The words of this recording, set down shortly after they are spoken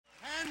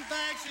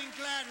in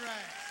glad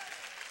rags.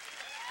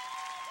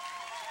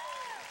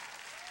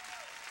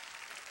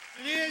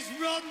 And here's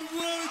Ron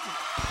Wood.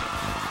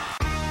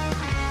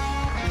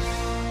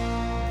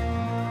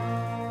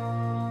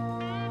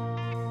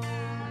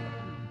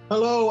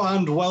 Hello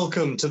and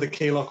welcome to the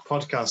Keylock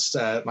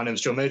podcast. My name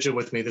is Joe Major.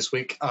 With me this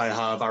week, I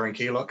have Aaron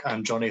Keylock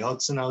and Johnny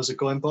Hodson. How's it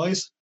going,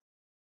 boys?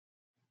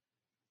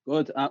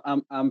 Good.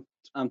 I'm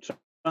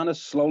trying to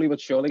slowly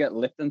but surely get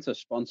Lipton to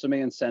sponsor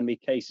me and send me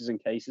cases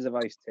and cases of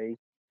iced tea.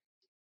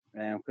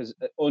 Because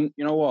you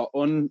know what,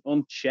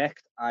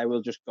 unchecked, I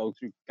will just go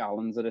through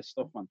gallons of this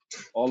stuff, man.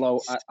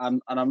 Although I'm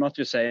not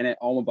just saying it.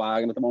 All my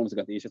bargain at the moment. I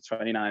got these for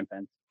 29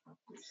 pence.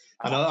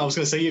 And I was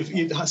going to say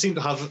you seem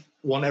to have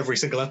one every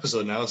single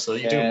episode now, so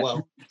you're doing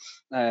well.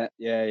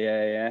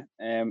 Yeah.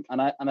 And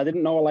I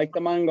didn't know I liked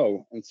the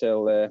mango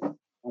until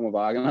on my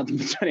bargain had them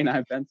for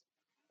 29 pence.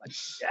 Like,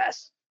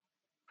 yes.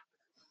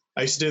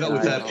 I used to do that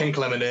with pink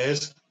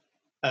lemonade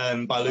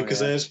by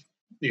Lucas Aid.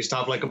 Used to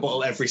have like a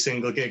bottle every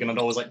single gig, and I'd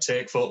always like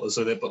take photos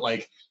with it. But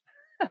like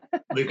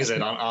Lucas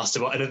Aid aren't asked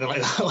about anything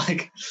like that.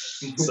 Like,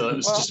 so it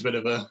was just a bit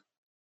of a.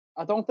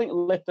 I don't think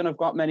Lipton have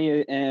got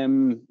many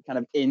kind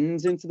of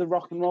ins into the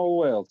rock and roll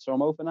world, so I'm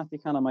hoping that they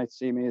kind of might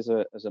see me as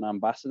an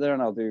ambassador,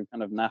 and I'll do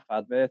kind of naff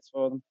adverts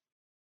for them.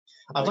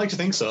 I'd like to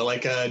think so,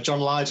 like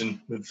John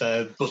Lydon with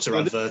butter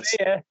adverts.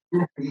 Yeah.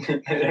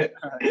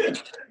 Who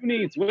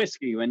needs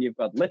whiskey when you've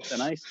got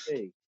Lipton iced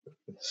tea?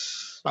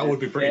 That would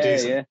be pretty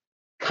decent. Yeah.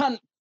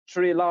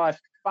 Country life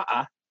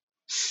butter.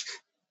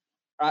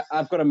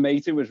 I've got a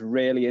mate who was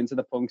really into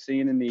the punk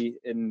scene in the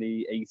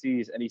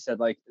 80s, and he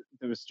said like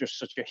there was just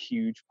such a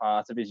huge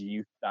part of his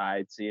youth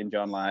died seeing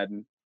John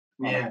Lydon.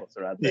 Yeah. It's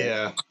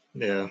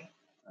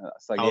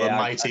like, how the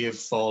mighty have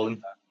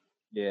fallen.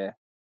 Yeah.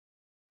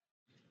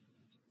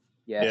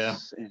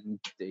 Yes,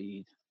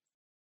 indeed.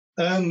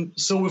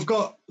 So we've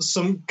got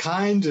some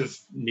kind of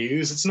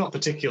news. It's not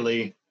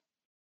particularly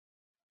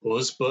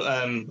us, but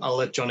I'll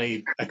let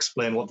Johnny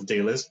explain what the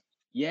deal is.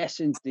 Yes,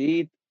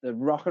 indeed. The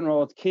rock and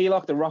roll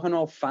Keylock, the rock and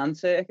roll fan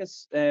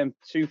circus.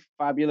 Two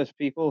fabulous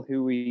people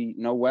who we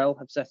know well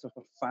have set up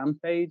a fan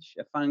page,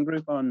 a fan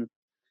group on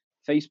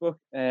Facebook.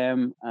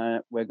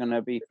 We're going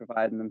to be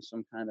providing them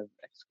some kind of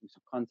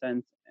exclusive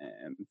content.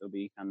 There'll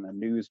be kind of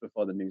news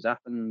before the news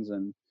happens,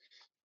 and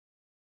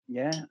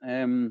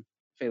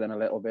feeling a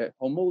little bit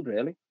humbled,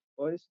 really,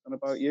 boys. And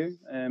about you?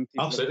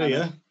 Absolutely,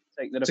 yeah.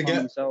 Taking it upon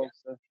themselves.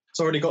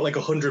 It's already got like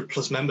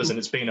 100+ members, and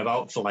it's been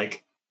about for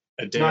like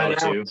a day or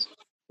two.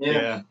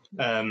 Yeah.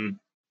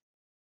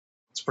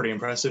 It's pretty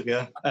impressive,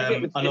 yeah.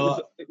 It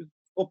was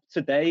up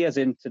today, as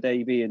in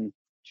today being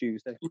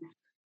Tuesday.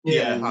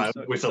 Yeah,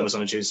 we filmed this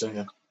on a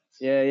Tuesday,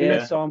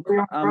 Yeah. So I'm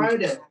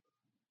Friday.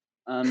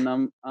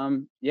 And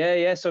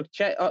so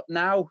check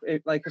now.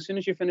 Like as soon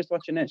as you finish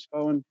watching this,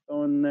 go and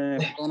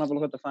have a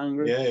look at the fan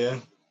group. Yeah.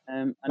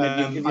 And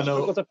if you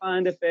struggle to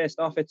find it, first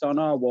off, it's on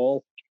our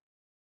wall,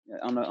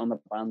 on the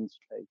band's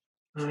page.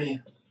 Oh yeah.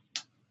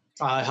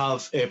 I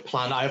have a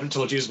plan. I haven't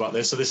told you about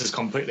this, so this is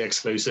completely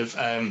exclusive.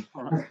 I'm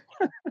going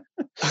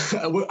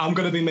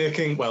to be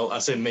making. Well, I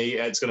say me.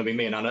 It's going to be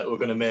me and Anna. We're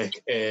going to make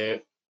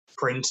a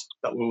print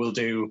that we will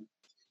do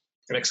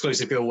an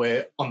exclusive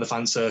giveaway on the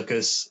fan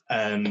circus.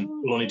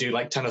 We'll only do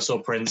like 10 or so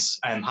prints,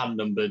 hand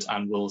numbered,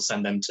 and we'll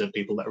send them to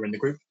people that are in the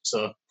group.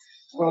 So,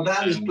 well,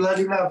 that is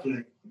bloody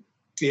lovely.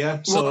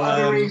 Yeah. So, what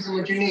other reason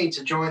would you need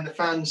to join the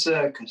fan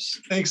circus?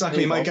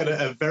 Exactly, you might get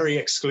a very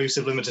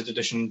exclusive limited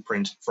edition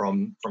print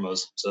from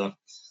us. So,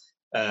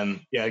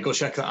 go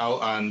check that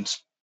out. And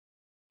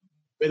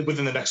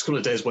within the next couple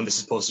of days, when this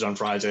is posted on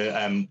Friday,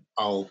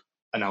 I'll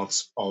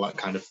announce all that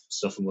kind of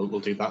stuff, and we'll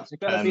do that.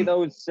 It's got to be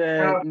those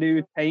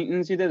nude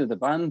paintings you did of the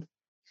band.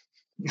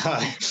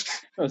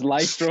 Those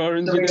light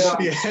drawings.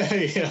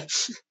 Yeah.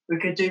 We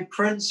could do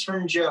prints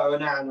from Joe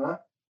and Anna.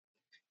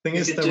 Thing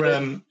is,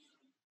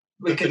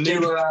 we could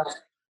do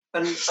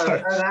an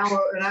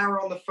hour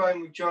on the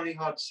phone with Johnny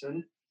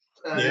Hodson.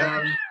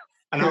 An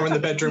hour in the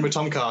bedroom with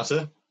Tom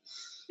Carter.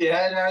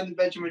 Yeah, an hour in the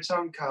bedroom with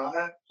Tom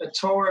Carter. A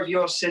tour of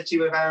your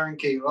city with Aaron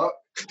Keylock.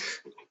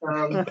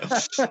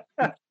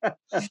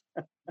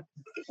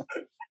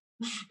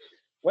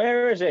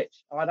 Where is it?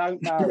 I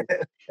don't know.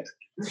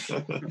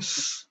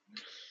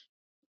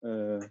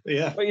 What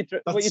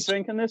are you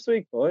drinking this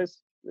week, boys?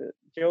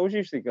 Joe's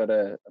usually got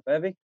a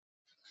bevy.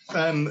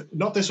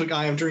 Not this week.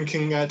 I am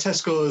drinking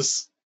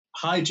Tesco's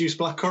High Juice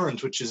Black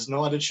Currant, which is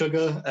no added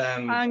sugar.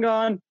 Hang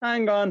on.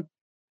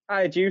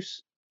 High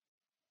Juice.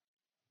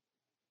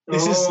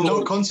 This is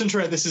not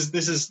concentrate. This is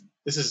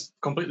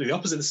completely the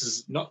opposite. This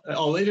is not.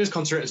 It is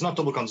concentrate. It's not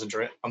double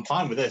concentrate. I'm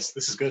fine with this.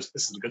 This is good.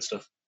 This is the good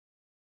stuff.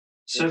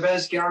 So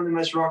there's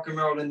Gandhimus rock and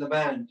roll in the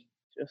band.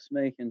 Just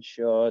making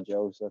sure,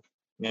 Joseph.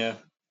 Yeah,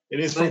 it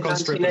is full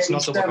concentrate, but it's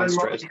not double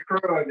concentrate.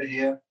 Crew over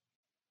here.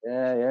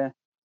 Yeah.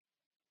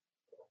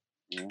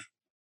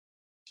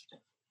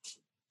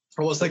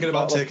 I was thinking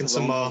about taking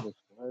some more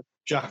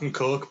Jack and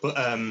Coke, but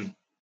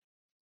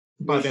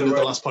by the end of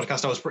the last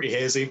podcast, I was pretty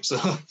hazy, so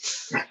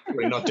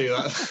we not do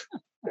that.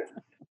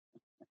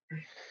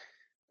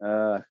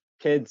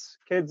 Kids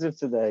of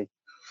today.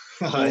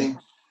 Hi.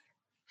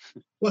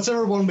 What's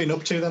everyone been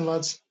up to then,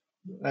 lads?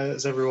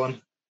 Has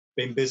everyone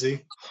been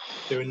busy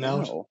doing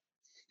now?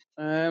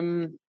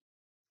 No.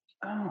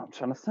 I'm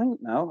trying to think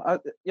now.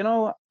 I've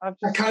I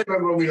just can't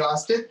remember when we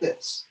last did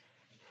this.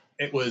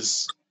 It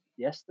was,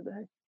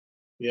 yesterday.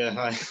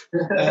 yeah,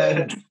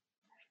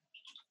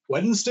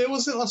 Wednesday,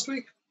 was it, last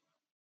week?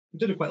 We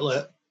did it quite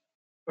late.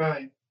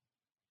 Right.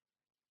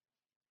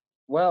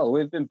 Well,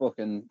 we've been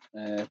booking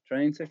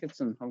train tickets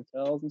and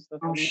hotels and stuff.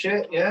 Oh, haven't we?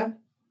 shit, yeah.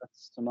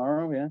 That's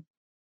tomorrow, yeah.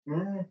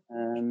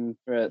 Mm.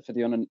 For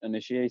the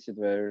uninitiated,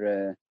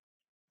 we're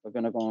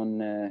going to go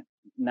on.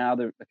 Now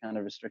the kind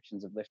of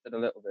restrictions have lifted a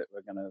little bit.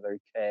 We're going to very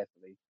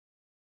carefully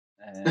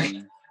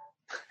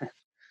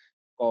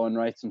go and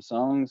write some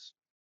songs.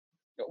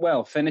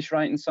 Well, finish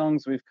writing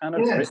songs. We've kind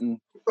of written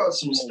We've got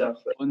some stuff.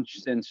 a bunch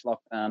since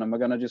lockdown, and we're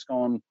going to just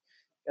go and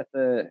get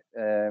the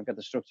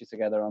structure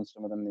together on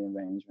some of them, the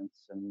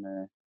arrangements,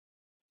 and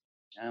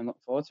I'm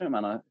looking forward to it,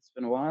 man. It's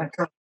been a while.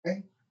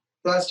 Okay.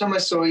 Last time I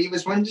saw you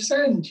was Winter's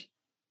End.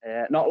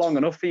 Not long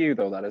enough for you,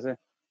 though, that is it.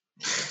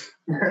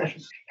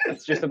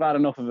 It's just about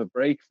enough of a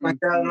break. My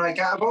God, like,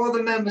 out of all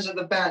the members of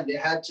the band, it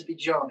had to be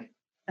Johnny.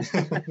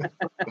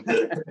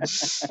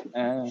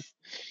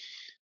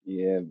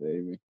 Yeah,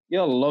 baby.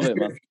 You'll love it,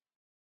 man.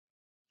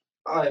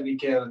 I'd be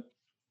killing.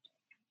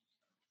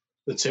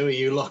 The two of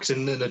you locked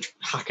in a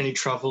Hackney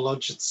travel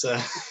lodge. It's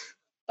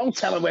Don't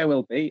tell them where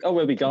we'll be. Oh,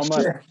 we'll be gone,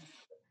 man.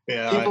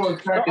 yeah. I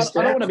don't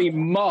want to be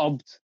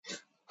mobbed.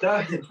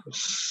 No,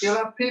 you'll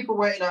have people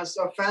waiting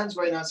outside, fans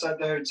waiting outside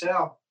the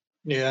hotel.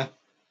 Yeah.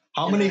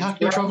 How many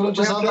Hackney travel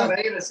lodges are there?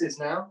 A-listers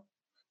now.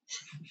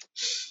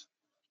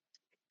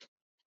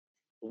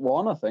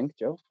 One, I think,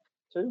 Joe.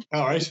 Two.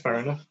 All right, fair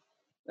enough.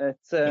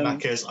 It's, in that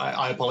case,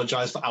 I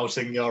apologise for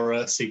outing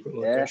your secret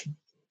location.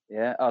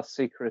 Yeah, our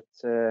secret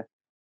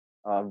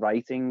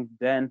writing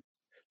den.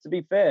 To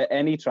be fair,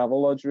 any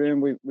travel lodge room,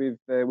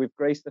 we've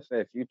graced a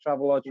fair few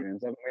travel lodge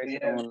rooms, haven't we?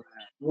 Yeah.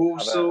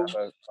 Walsall. Have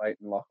a fight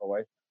and lock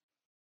away.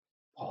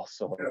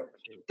 Walsall.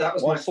 That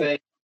was my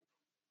favourite.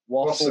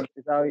 Walsall.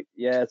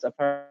 It's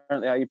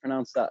apparently how you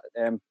pronounce that.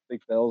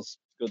 Big Bill's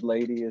good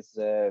lady is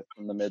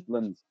from the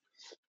Midlands.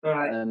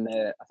 Right. And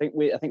I think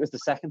it was the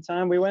second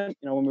time we went.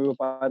 When we were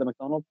by the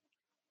McDonald's,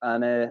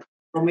 and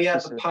when we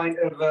had the pint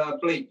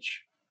of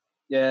bleach.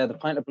 Yeah, the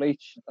pint of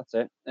bleach. That's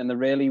it. In the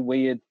really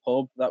weird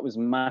pub that was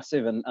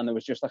massive, and there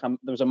was just there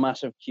was a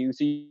massive queue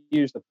to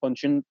use the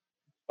punching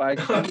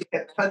bag.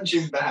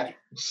 Punching bag.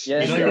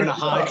 Yeah, you're in a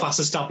high class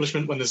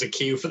establishment when there's a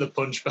queue for the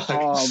punch bag.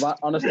 Oh,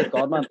 honest to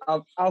God, man,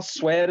 I'll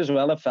swear as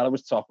well. A fella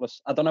was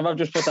topless. I don't know if I've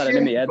just put that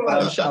in my head,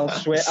 but I'll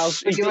swear.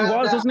 He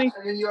was, wasn't he?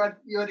 And then you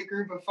had a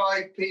group of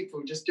 5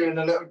 people just doing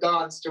a little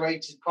dance to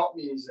 80s pop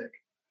music.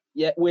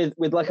 Yeah, with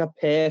like a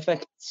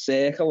perfect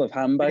circle of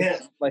handbags.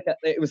 Yeah.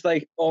 It was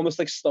like almost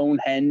like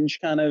Stonehenge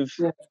kind of.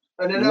 Yeah.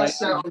 And then I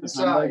sat on the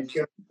side.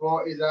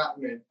 What is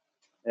happening?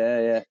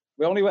 Yeah.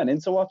 We only went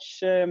in to watch.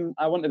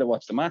 I wanted to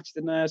watch the match,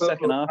 didn't I?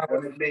 Second half.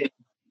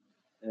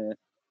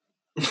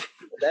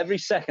 Every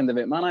second of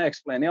it, man. I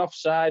explained the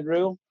offside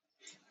rule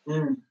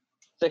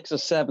 6 or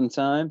 7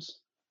 times.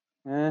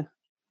 Yeah.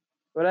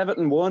 But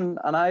Everton won,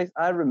 and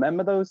I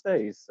remember those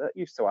days. That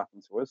used to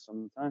happen to us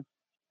sometimes.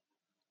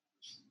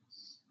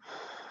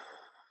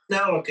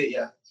 Now look at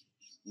you.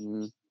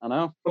 I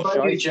know. What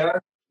about you, Joe?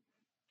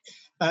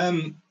 I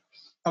mean,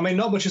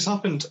 not much has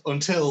happened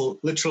until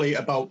literally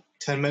about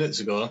 10 minutes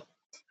ago.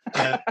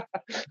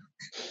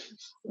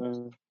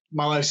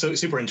 My life's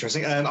super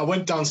interesting. I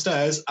went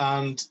downstairs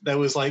and there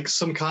was like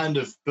some kind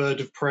of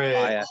bird of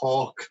prey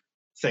hawk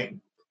thing.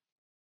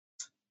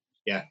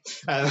 Yeah.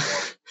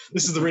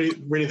 This is really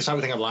the type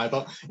of thing I'd lie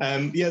about.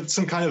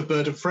 Some kind of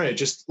bird of prey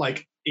just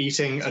like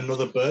eating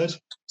another bird.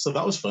 So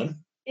that was fun.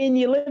 In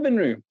your living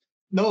room?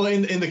 No,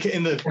 in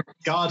the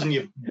garden.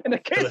 In the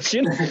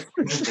kitchen?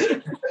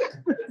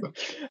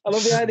 I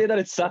love the idea that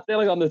it sat there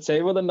like on the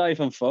table with a knife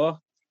and fork.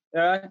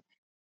 All right.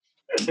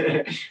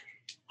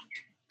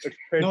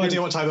 No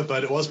idea what type of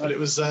bird it was, but it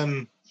was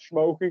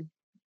smoking.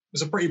 It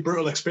was a pretty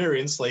brutal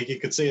experience. Like you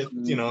could see it,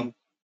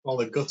 all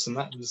the guts and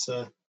that. It was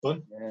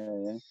fun.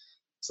 Yeah.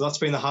 So that's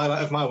been the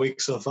highlight of my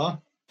week so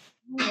far.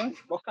 Right.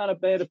 What kind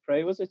of bird of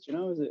prey was it?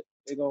 Is it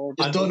big old?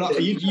 I don't know.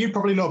 You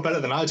probably know better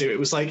than I do. It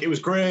was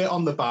grey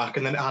on the back,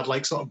 and then it had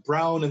like sort of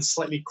brown and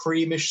slightly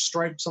creamish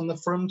stripes on the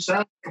front.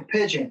 Sounds like a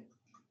pigeon.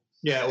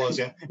 Yeah, it was.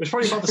 Yeah, it was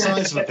probably about the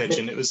size of a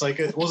pigeon. It was like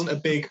it wasn't a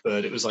big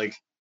bird. It was like.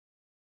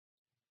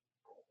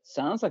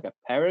 Sounds like a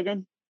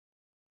peregrine.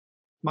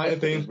 Might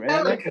have been.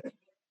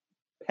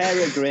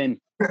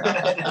 Peregrine.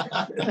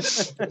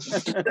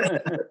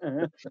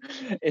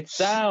 It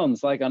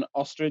sounds like an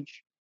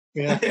ostrich.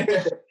 Yeah.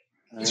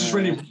 It's just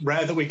really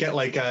rare that we get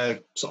like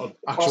sort of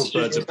actual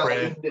birds of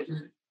prey.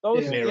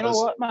 Those, you know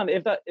what, man?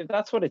 If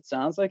that's what it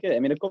sounds like, I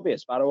mean, it could be a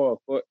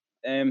sparrowhawk, but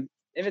if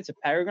it's a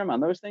peregrine, man,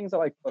 those things are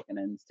like fucking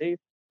hen's teeth.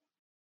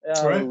 They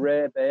are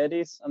rare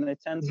birdies, and they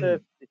tend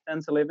to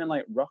live in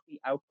like rocky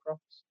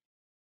outcrops.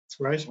 That's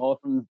right. More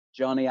from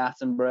Johnny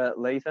Attenborough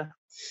later.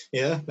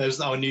 Yeah,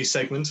 there's our new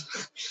segment.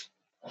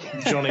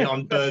 Johnny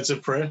on Birds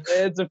of Prey.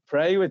 Birds of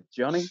Prey with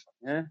Johnny.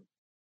 Yeah.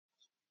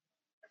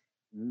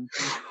 Mm.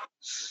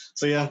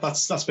 So yeah,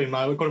 that's been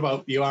my week. What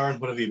about you, Aaron?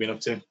 What have you been up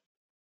to?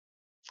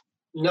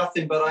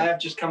 Nothing, but I have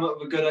just come up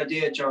with a good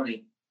idea,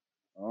 Johnny.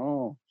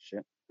 Oh,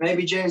 shit.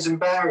 Maybe James and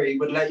Barry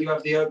would let you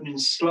have the opening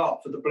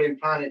slot for the Blue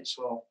Planet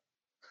swap.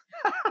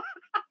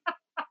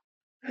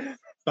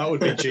 That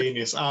would be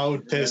genius. I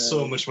would pay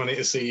so much money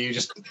to see you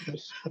just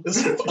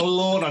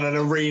alone on an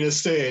arena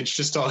stage,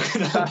 just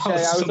talking about. Okay,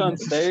 I was on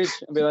stage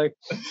and be like,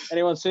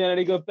 "Anyone seen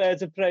any good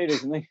Birds of Prey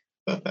recently?"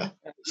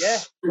 Yeah,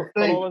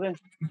 come over there.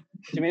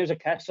 Do you mean it was a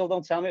Kessel?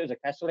 Don't tell me it was a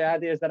Kessel. The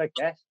idea is that I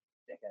guess.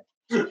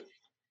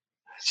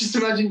 Just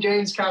imagine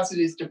James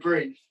Cassidy's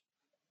debrief.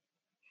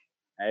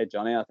 Hey,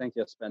 Johnny, I think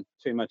you've spent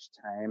too much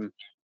time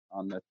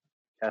on the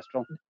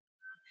Kestrel.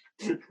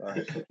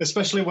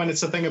 Especially when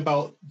it's a thing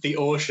about the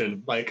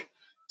ocean, like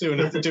doing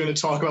a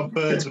talk about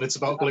birds when it's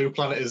about Blue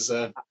Planet is.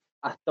 I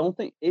don't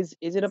think is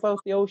it about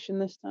the ocean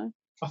this time?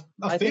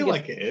 I feel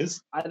like it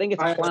is. I think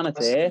it's Planet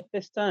Earth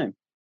this time.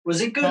 Was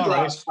it good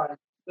last time?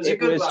 Was it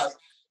good last?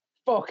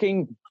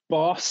 Fucking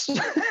boss.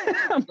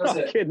 I'm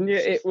not kidding you.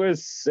 It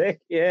was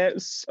sick. Yeah, it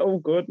was so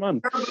good,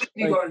 man.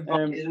 You got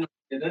invited,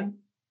 didn't?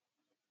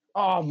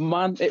 Oh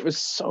man, it was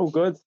so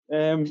good.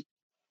 Did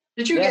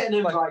you get an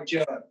invite,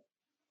 Joe?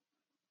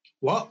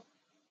 What?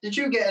 Did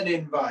you get an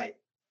invite?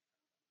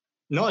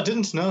 No, I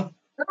didn't. No.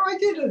 No, I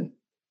didn't.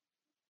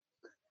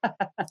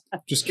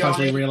 Just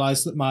casually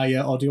realised that my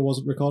audio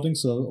wasn't recording,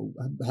 so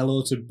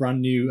hello to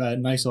brand new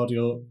nice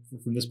audio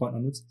from this point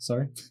onwards.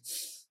 Sorry.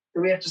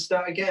 Do we have to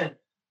start again?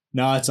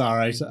 No, it's all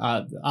right.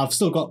 I've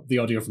still got the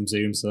audio from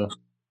Zoom, so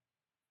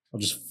I'll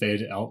just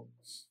fade it out.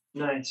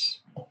 Nice.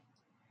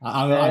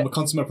 I'm a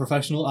consummate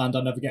professional, and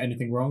I never get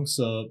anything wrong,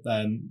 so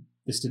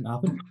this didn't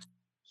happen.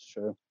 It's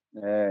true.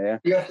 Yeah.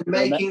 You have the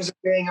makings of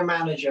being a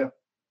manager.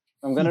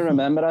 I'm going to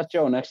remember that,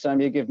 Joe, next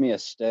time you give me a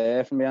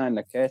stare from behind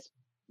the kit.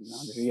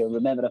 You'll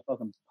remember the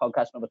fucking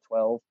podcast number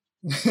 12.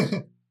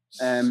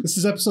 This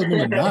is episode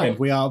number 9.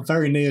 We are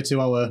very near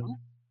to our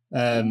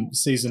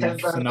season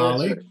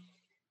finale.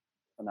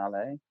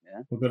 Finale,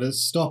 yeah. We're going to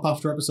stop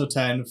after episode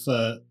 10 for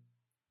a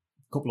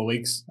couple of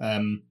weeks,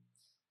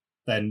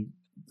 then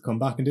come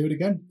back and do it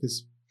again,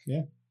 because,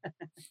 yeah.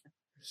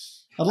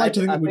 I'd like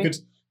to think that we could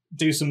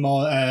do some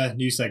more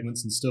new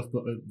segments and stuff,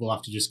 but we'll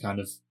have to just kind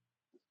of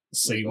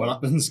see what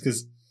happens,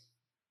 because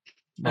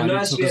it'd be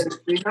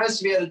nice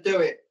to be able to do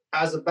it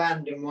as a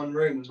band in one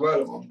room as well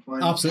at one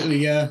point. Absolutely,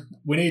 yeah.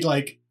 We need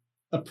like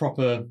a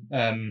proper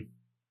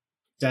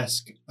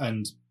desk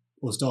and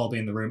us all be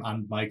in the room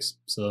and mics,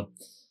 so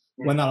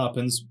when that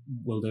happens,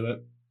 we'll do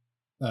it.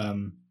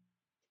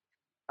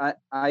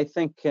 I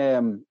think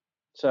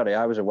sorry,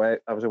 I was away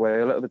a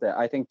little bit there.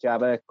 I think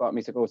Jabba got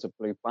me to go to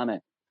Blue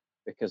Planet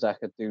because I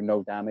could do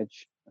no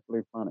damage at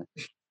Blue Planet.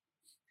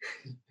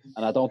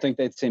 And I don't think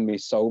they'd seen me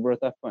sober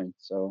at that point.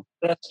 So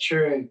that's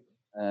true.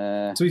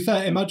 To be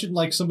fair, imagine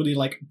like somebody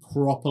like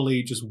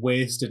properly just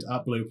wasted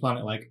at Blue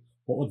Planet. Like,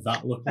 what would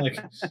that look like?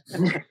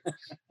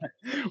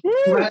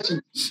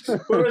 Imagine,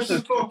 where's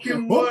the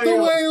fucking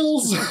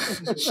whales?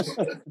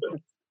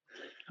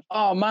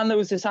 Oh man, there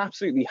was this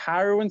absolutely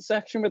harrowing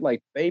section with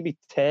like baby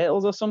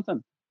turtles or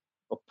something.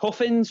 Or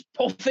puffins.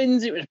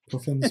 It was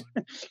puffins.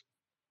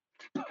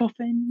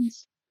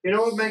 Puffins. You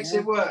know what makes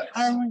it worse?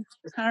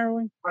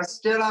 Harrowing. I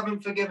still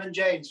haven't forgiven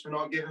James for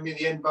not giving me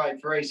the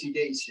invite for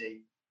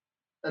AC/DC.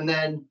 And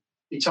then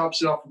he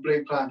tops it off with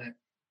Blue Planet.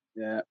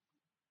 Yeah.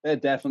 They're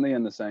definitely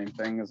in the same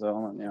thing as well,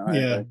 aren't they?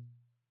 Yeah.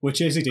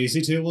 Which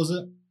AC/DC tour was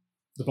it?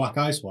 The Black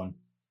Ice one?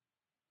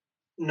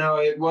 No,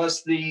 it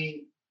was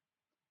I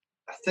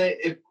think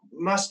it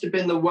must have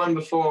been the one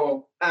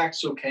before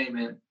Axl came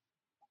in.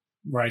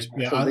 Right,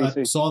 yeah,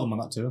 I saw them on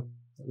that tour.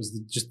 It was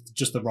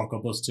just the Rock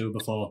or Bust tour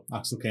before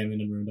Axl came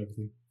in and ruined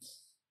everything.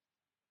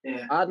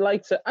 Yeah. I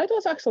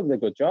thought Axl did a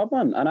good job,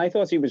 man. And I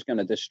thought he was going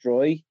to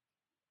destroy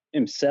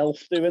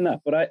himself doing that.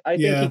 But I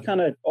think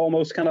he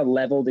almost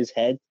leveled his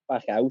head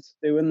back out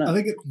doing that. I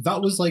think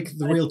that was like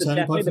the real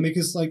turning point for me,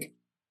 because like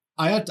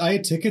I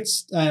had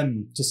tickets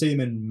to see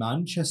him in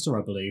Manchester,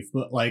 I believe.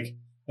 But like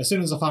as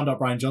soon as I found out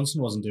Brian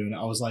Johnson wasn't doing it,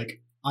 I was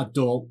like, I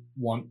don't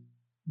want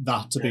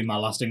that to be my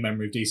lasting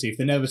memory of DC. If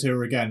they never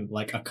tour again,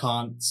 like I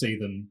can't see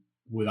them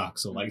with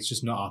Axl. Like it's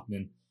just not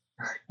happening.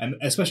 And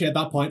especially at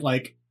that point,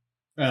 like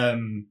I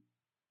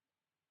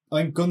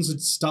think Guns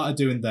had started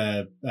doing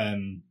their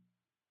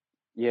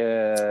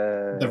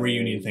the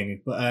reunion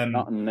thing, but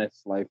not in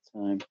this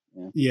lifetime.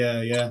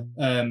 Yeah.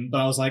 But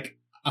I was like,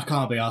 I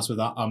can't be arsed with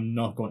that. I'm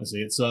not going to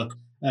see it. So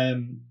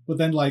but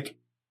then like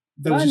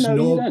there was just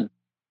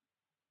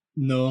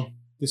no.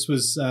 This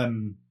was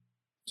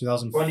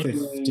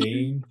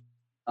 2015.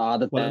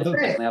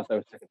 Definitely have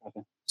those tickets.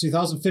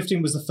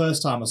 2015 was the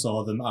first time I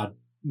saw them. I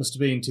must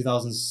have been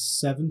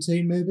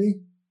 2017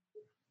 maybe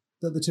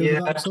that the two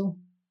with Axl.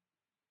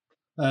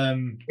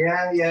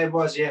 Yeah, it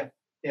was, yeah.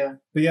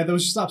 But yeah, there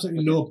was just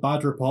absolutely no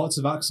bad reports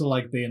of Axl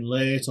like being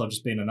late or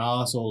just being an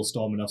arsehole,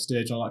 storming off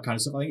stage, and all that kind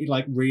of stuff. I think he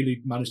like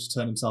really managed to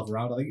turn himself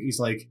around. I think he's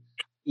like,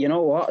 you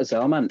know what, as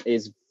well, man,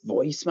 his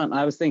voice, man.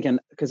 I was thinking,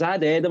 because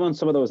I'd heard him on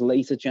some of those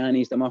later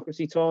Chinese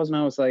Democracy tours, and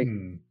I was like,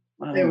 man,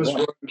 it was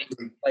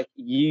like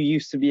you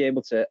used to be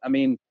able to. I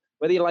mean,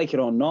 whether you like it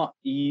or not,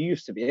 you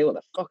used to be able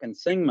to fucking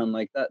sing, man.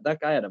 Like that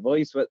guy had a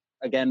voice. But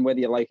again, whether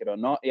you like it or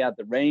not, he had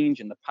the range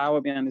and the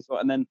power behind his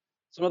voice. And then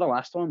some of the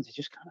last ones, he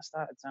just kind of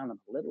started sounding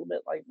a little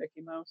bit like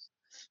Mickey Mouse.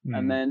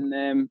 And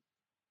then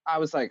I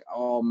was like,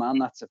 oh man,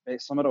 that's a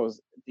bit. Some of those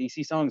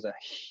DC songs are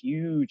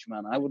huge,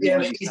 man. I would. Yeah,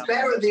 but he's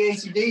better at the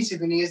AC/DC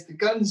than he is the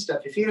gun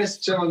stuff. If you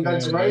listen to him on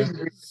Guns N'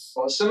 Roses,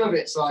 or some of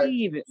it's like,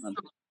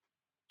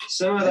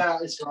 some of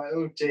that is like,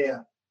 oh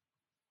dear.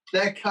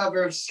 Their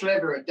cover of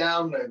Sliver at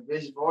Download,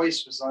 his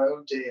voice was like,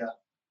 oh dear.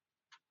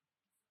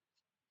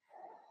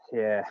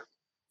 Yeah.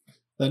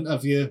 Then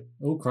have you?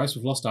 Oh Christ,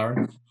 we've lost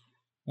Aaron.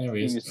 There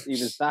he is. He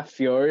was that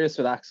furious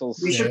with Axel's.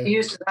 We should be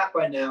used to that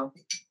by now.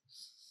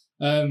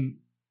 Um,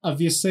 Have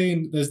you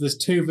seen? There's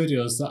two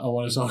videos that I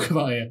want to talk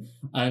about here,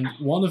 and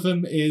one of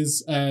them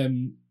is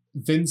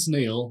Vince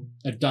Neil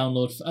a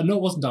download. No,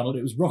 it wasn't download.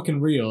 It was Rock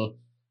in Rio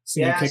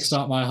singing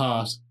 "Kickstart My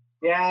Heart."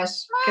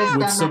 Yes,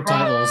 with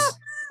subtitles.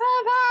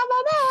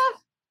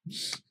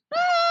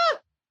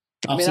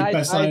 Absolute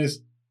best line is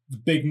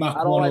Big Mac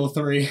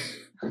 103.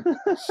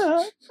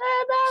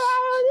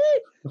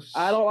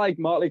 I don't like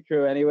Motley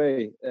Crue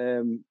anyway.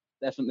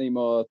 Definitely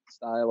more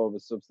style over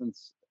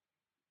substance.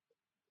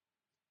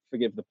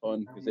 Forgive the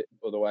pun, because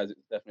otherwise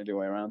it's definitely the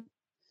way around.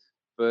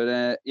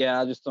 But yeah,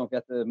 I just don't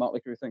get the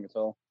Motley Crue thing at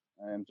all.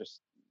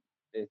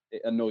 It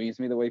annoys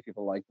me the way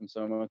people like them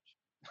so much.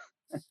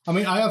 I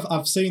mean,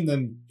 I've seen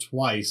them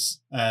twice.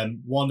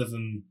 One of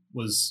them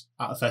was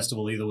at a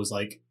festival. It was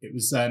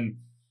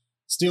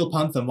Steel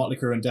Panther, Motley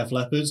Crue, and Def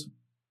Leppard.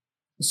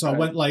 So I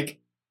went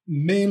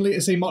mainly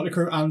to see Motley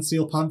Crue and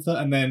Steel Panther,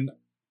 and then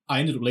I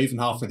ended up leaving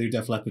halfway through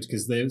Def Leppard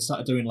because they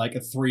started doing a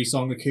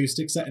 3-song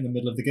acoustic set in the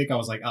middle of the gig. I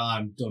was like,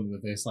 I'm done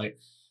with this.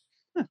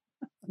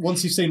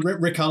 Once you've seen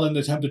Rick Allen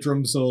attempt a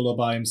drum solo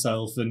by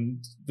himself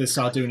and they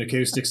start doing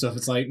acoustic stuff,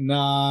 it's like,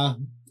 nah,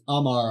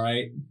 I'm all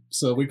right.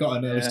 So we got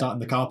an early start in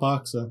the car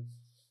park. So,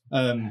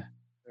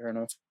 fair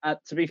enough.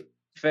 To be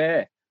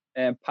fair,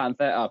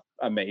 Panther are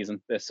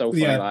amazing. They're so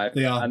funny live.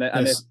 They are, and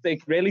they're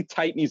really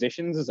tight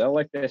musicians as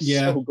well. They're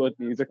so good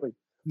musically.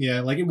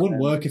 Yeah, it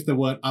wouldn't work if they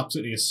weren't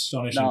absolutely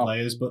astonishing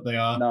players, but they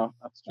are. No,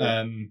 that's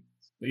true.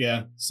 But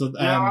yeah, so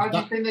how do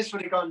you think this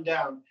would have gone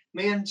down?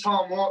 Me and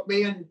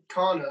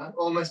Connor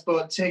almost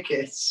bought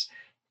tickets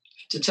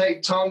to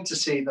take Tom to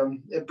see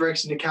them at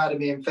Brixton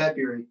Academy in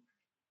February,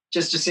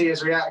 just to see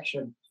his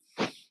reaction.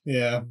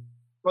 Yeah.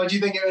 What do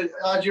you think?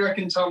 How do you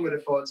reckon Tom would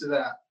have thought to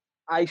that?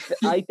 I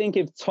think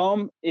if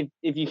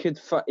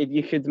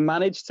you could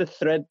manage to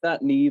thread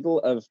that needle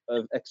of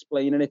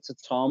explaining it to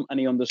Tom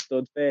and he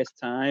understood first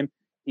time,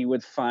 he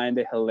would find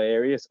it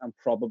hilarious and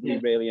probably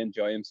really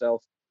enjoy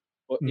himself.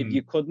 But if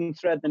you couldn't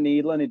thread the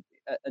needle and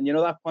you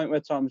know that point where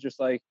Tom's just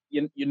like,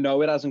 you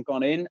know it hasn't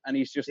gone in, and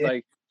he's just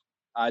like,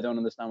 I don't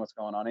understand what's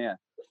going on here.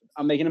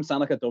 I'm making him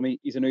sound like a dummy.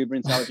 He's an uber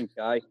intelligent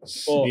guy. But,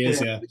 he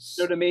is, yeah. You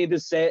know what I mean?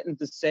 There's certain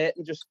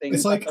just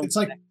things. It's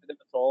like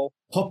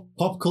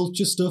pop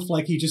culture stuff.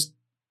 He just,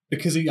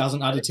 because he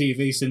hasn't had a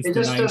TV since the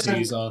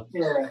 90s.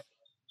 Yeah.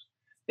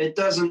 It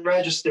doesn't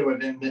register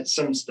with him that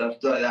some stuff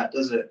like that,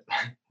 does it?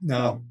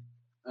 No.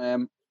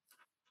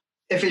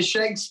 If it's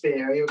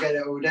Shakespeare, he'll get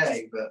it all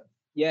day. But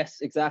yes,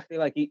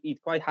 exactly. He'd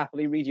quite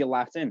happily read you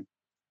Latin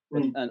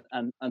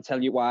and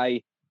tell you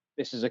why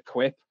this is a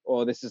quip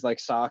or this is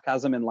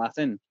sarcasm in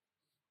Latin.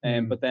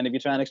 But then if you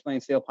try and explain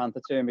Steel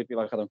Panther to him, he'd be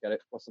like, I don't get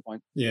it. What's the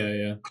point?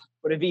 Yeah.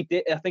 But if he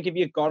did, I think if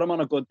you got him on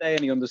a good day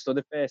and he understood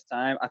it first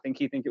time, I think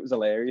he'd think it was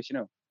hilarious,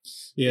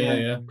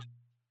 Yeah.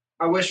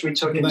 I wish we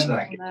took him to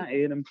that.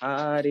 And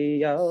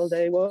party all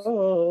day,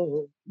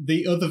 whoa.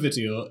 The other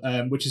video,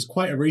 which is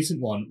quite a recent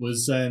one,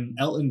 was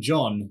Elton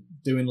John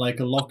doing a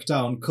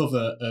lockdown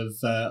cover of,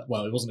 it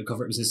wasn't a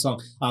cover, it was his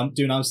song,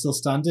 doing I'm Still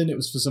Standing. It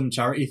was for some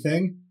charity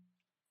thing.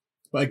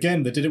 But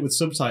again, they did it with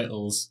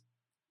subtitles.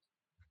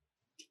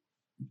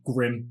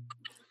 Grim.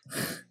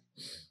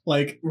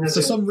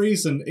 For some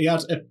reason, he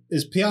had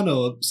his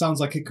piano sounds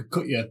like it could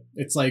cut you.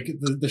 It's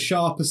the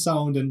sharpest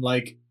sound and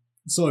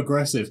so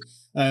aggressive.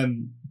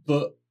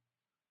 But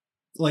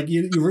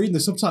you're reading the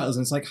subtitles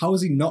and it's how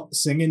is he not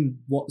singing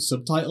what's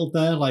subtitled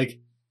there?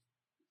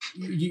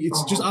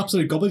 It's just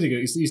absolute gobbledygook.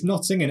 He's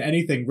not singing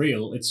anything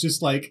real. It's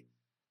just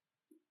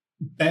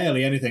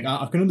barely anything.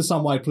 I can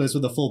understand why he plays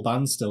with a full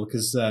band still,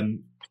 because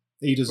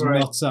he does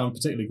not sound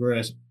particularly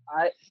great.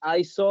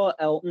 I saw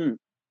Elton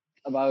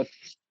about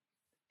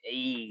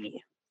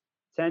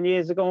 10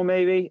 years ago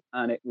maybe,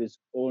 and it was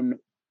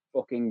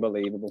unfucking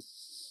believable.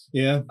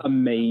 Yeah.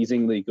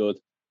 Amazingly good.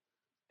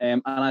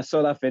 And I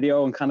saw that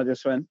video and kind of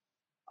just went,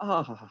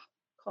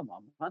 come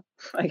on, man.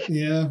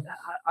 Yeah.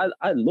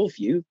 I love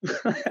you.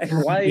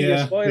 Why are you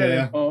spoiling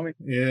it for me?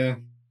 Yeah.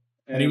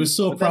 And he was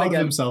so proud of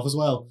himself as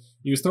well.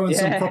 He was throwing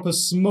some proper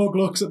smug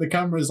looks at the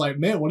cameras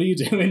mate, what are you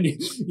doing?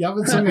 You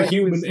haven't sung a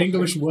human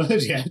English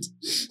word yet.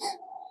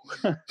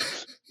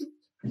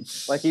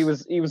 He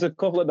was a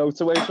couple of notes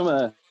away from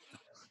her.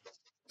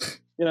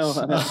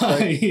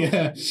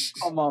 Yeah.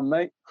 Come on,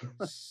 mate.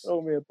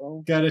 Throw me a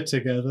bone. Get it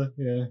together,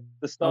 yeah.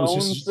 The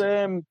Stones,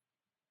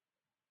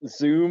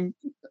 Zoom.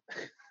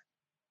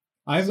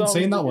 I haven't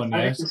seen that one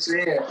I yet. didn't see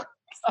it.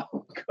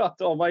 Oh God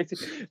Almighty!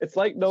 It's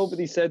like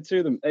nobody said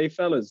to them, "Hey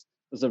fellas,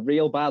 there's a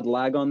real bad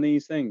lag on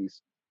these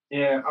things."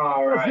 Yeah,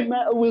 all right. Doesn't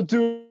matter, we'll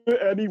do it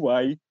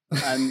anyway.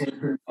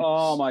 And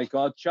oh my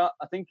God,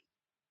 I think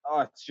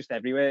it's just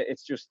everywhere.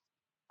 It's just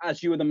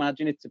as you would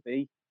imagine it to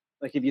be.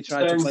 Like if you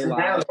try to play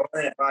live,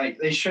 like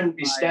they shouldn't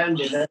be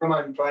standing. Never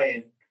mind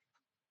playing.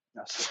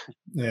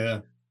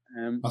 Yeah.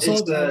 I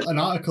saw an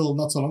article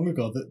not so long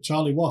ago that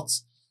Charlie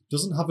Watts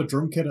doesn't have a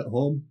drum kit at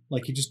home.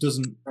 Like he just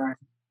doesn't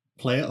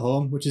play at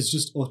home, which is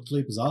just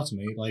utterly bizarre to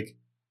me. Like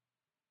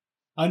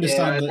I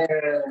understand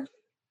that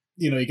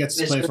he gets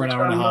to play for an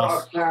hour and a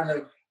half.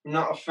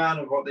 Not a fan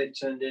of what they've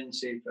turned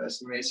into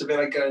personally. It's a bit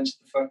like going to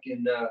the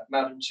fucking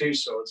Madame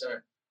Tussauds,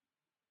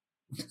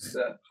 isn't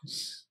it?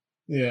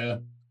 Yeah,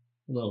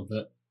 a little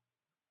bit.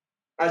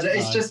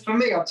 It's just for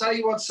me. I'll tell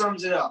you what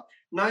sums it up.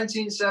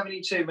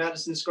 1972,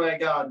 Madison Square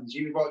Gardens.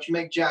 You watch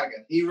Mick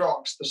Jagger. He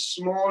rocks the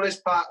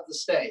smallest part of the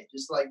stage.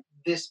 It's like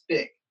this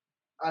big,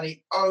 and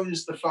he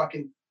owns the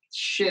fucking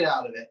shit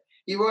out of it.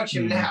 You watch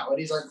him now, and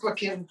he's like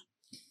fucking.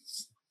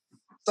 It's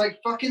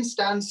like fucking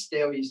stand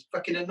still. He's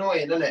fucking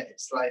annoying, isn't it?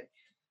 It's like.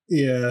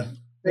 Yeah.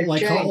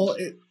 Like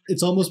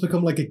it's almost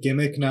become like a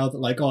gimmick now that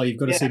like, oh, you've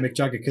got to see Mick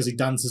Jagger because he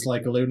dances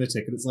like a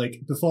lunatic. And it's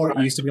like before it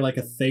used to be like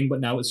a thing, but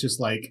now it's just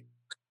like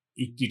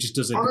he just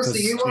does it. Honestly,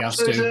 because you watch he has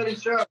those to. early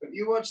shows.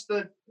 You watch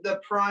the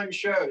prime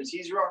shows.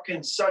 He's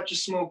rocking such a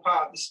small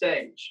part of the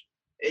stage.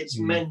 It's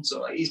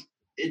mental. Like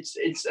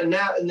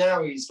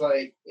now he's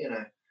like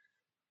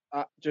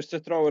just to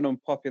throw an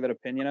unpopular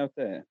opinion out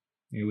there.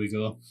 Here we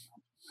go.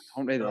 I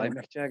don't really like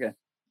Mick Jagger.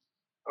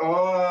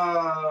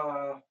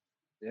 Oh.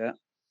 Yeah.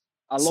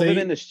 I love him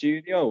in the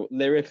studio,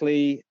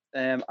 lyrically.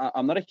 I'm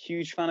not a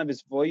huge fan of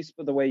his voice,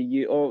 but the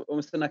way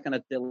almost in that kind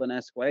of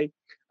Dylan-esque way.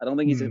 I don't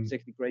think he's a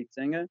particularly great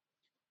singer.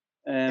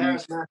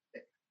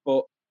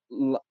 But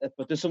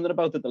there's something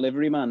about the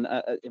delivery, man.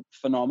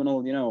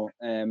 Phenomenal,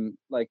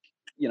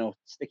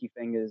 Sticky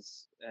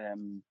Fingers.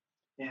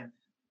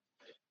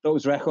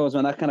 Those records,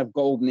 man, that kind of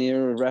golden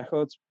era of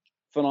records,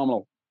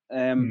 phenomenal.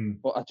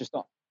 But I just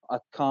don't. I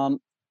can't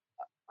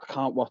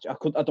watch. I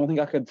don't think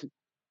I could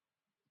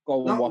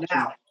go and watch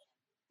him.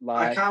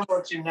 I can't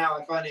watch him now.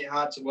 I find it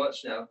hard to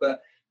watch now.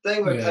 But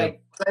he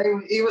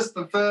was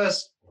the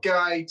first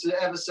guy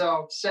to ever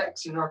sell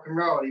sex in rock and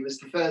roll. He was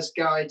the first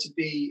guy to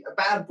be a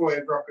bad boy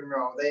of rock and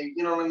roll.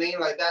 You know what I mean?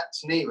 Like that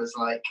to me was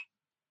like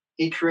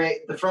he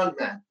created the front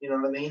man. You know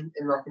what I mean?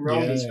 In rock and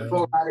roll,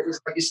 before that it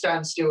was like you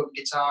stand still with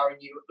a guitar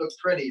and you look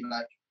pretty,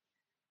 like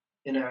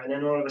and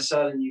then all of a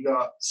sudden you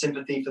got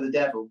Sympathy for the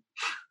Devil.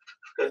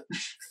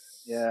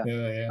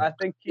 I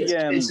think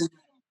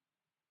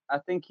I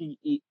think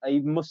he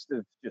must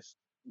have just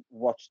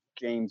watched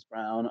James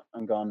Brown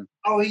and gone.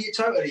 Oh,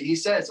 he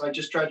says, I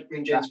just tried to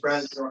bring James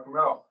Brown to rock and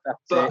roll.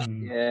 But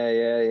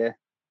yeah.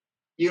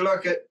 You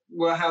look at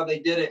how they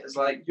did it. It's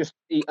like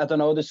I don't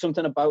know. There's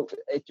something about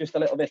it, just a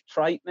little bit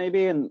trite,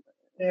 maybe, and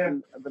I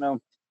don't know.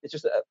 It's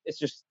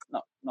just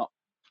not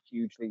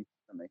hugely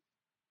for me.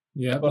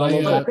 Yeah, but I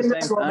think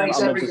that's what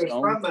makes every good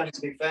frontman.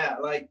 To be fair,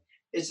 like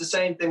it's the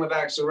same thing with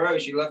Axl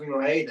Rose. You love him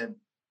or hate him.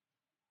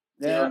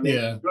 Yeah,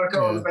 Look at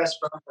all the best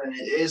frontmen.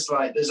 It is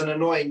like there's an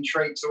annoying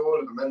trait to all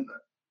of them, isn't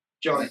there?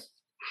 Johnny.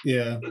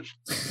 Yeah.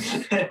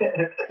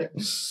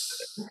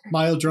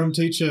 My old drum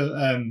teacher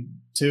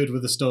toured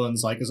with the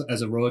Stones like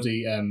as a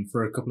roadie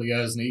for a couple of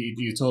years, and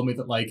he told me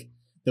that like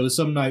there were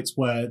some nights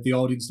where the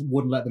audience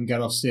wouldn't let them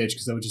get off stage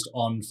because they were just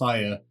on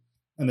fire,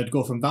 and they'd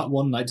go from that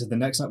one night to the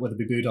next night where they'd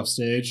be booed off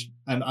stage.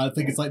 And I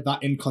think it's like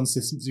that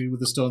inconsistency with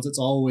the Stones. It's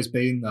always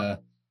been there.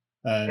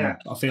 I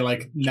feel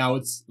like now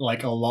it's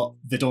like a lot.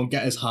 They don't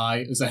get as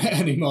high as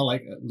anymore.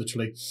 Like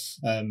literally.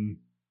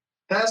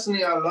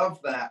 Personally, I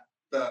love that.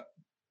 But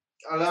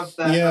I love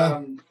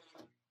that.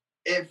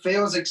 It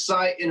feels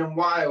exciting and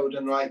wild,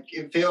 and like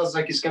it feels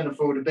like it's going to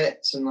fall to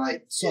bits, and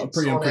like sort of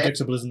pretty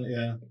unpredictable, isn't it?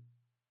 Yeah.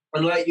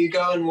 And like you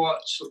go and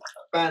watch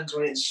bands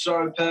when it's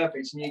so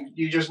perfect, and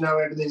you just know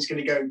everything's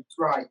going to go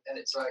right, and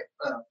it's like,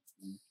 oh.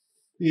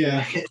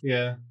 Yeah.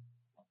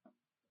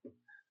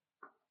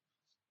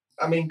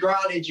 I mean,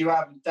 granted, you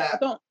have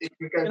that. If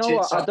you go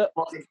tits up,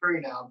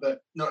 through now,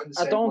 but not in the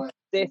same way. I don't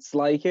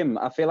dislike him.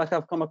 I feel like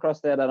I've come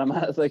across there that I'm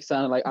like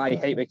sounding like I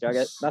hate Mick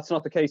Jagger. That's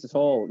not the case at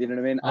all. You know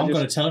what I mean? I'm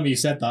going to tell him you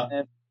said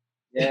that.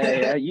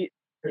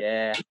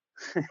 Yeah.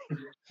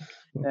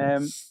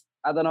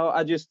 I don't know.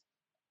 I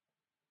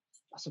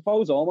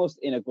suppose almost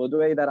in a good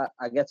way that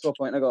I get to a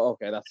point and I go,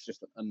 okay, that's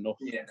just enough.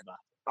 Yeah.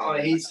 Oh,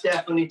 he's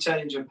definitely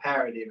turned into a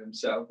parody of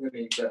himself.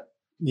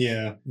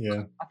 Yeah.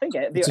 I think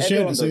it's a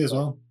shame to see as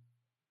well.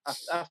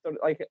 After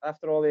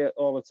all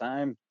the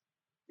time,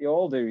 they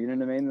all do. You know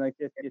what I mean? Like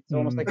it's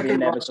almost like an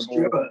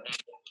inevitable.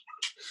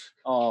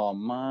 Oh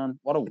man,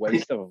 what a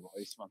waste of a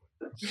voice, man.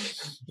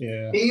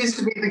 Yeah. He used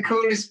to be the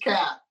coolest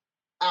cat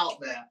out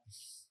there.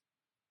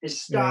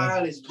 His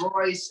style, his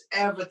voice,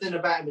 everything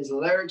about him. His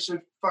lyrics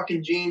were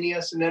fucking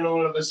genius, and then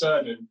all of a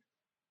sudden,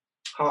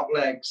 hot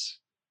legs.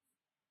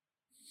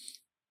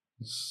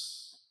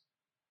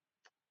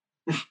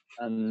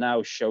 And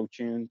now show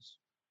tunes.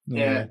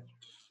 Yeah.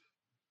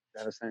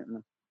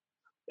 devastating.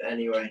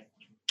 Anyway,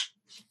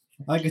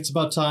 I think it's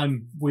about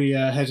time we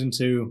head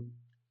into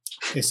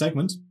a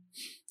segment.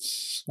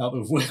 Now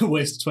we've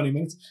wasted 20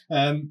 minutes.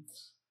 I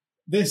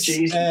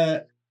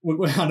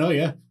know,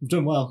 yeah, we've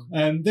done well.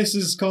 This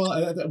is called.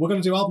 We're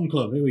going to do Album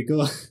Club. Here we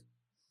go.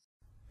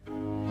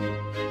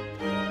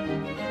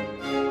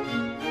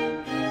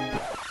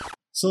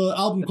 So,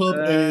 Album Club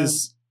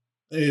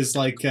is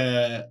like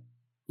a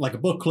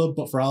book club,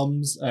 but for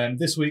albums.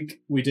 This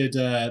week we did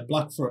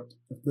Blackfoot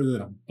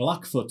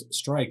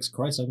Strikes.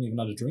 Christ, I haven't even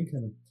had a drink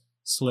and I'm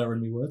slurring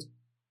me words.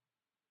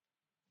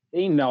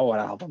 You know what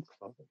Album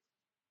Club is.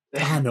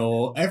 I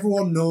know.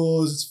 Everyone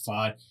knows. It's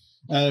fine.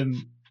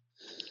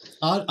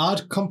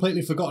 I'd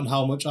completely forgotten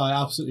how much I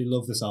absolutely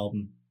love this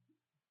album.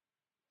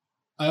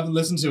 I haven't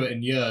listened to it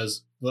in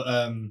years, but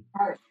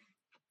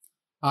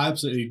I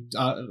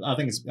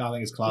think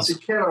it's class. It's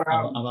a killer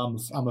album.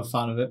 I'm a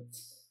fan of it.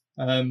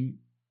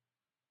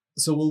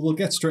 So we'll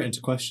get straight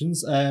into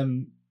questions.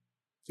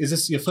 Is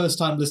this your first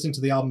time listening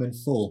to the album in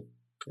full?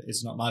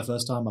 It's not my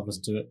first time. I've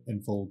listened to it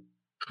in full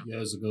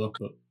years ago,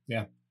 but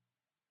yeah.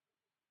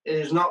 It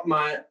is not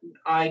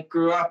I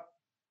grew up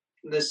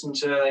listening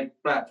to like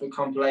Blackfoot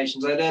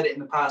compilations. I'd heard it in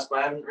the past, but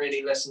I haven't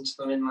really listened to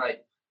them in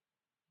like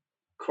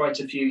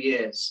quite a few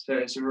years. So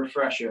it's a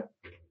refresher.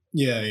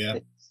 Yeah.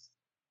 It's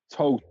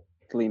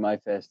totally my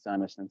first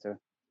time listening to it.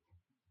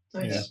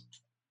 Nice. Yeah.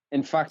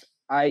 In fact,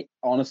 I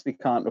honestly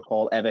can't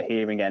recall ever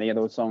hearing any of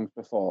those songs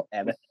before,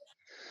 ever.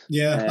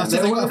 Yeah, that's the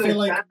thing. I feel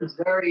like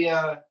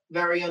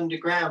very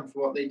underground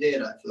for what they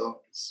did. I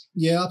thought.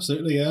 Yeah,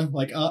 absolutely. Yeah,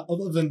 like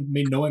other than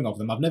me knowing of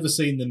them, I've never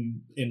seen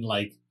them in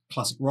like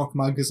Classic Rock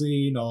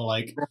magazine or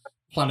like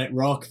Planet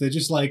Rock. They're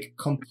just like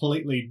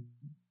completely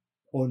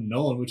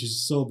unknown, which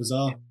is so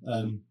bizarre.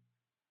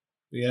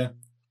 Yeah.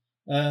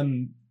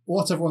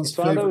 What's everyone's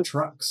favorite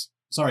tracks?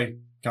 Sorry,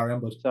 carry on,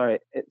 bud.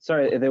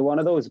 Sorry. They're one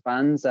of those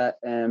bands that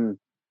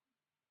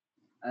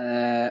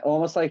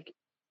almost like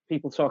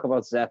people talk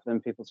about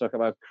Zeppelin, people talk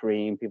about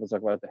Cream, people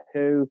talk about The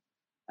Who,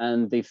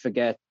 and they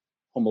forget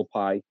Humble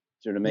Pie.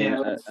 Do you know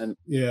what I mean?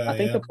 Yeah. I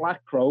think the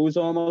Black Crowes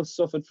almost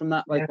suffered from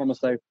that,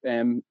 almost like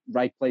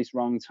right place,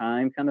 wrong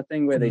time kind of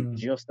thing, where they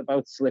just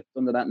about slipped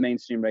under that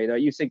mainstream radar.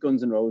 You say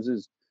Guns N'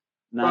 Roses.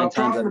 Well,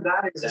 problem with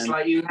that is it's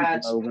like you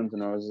had Guns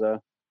N' Roses.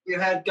 You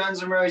had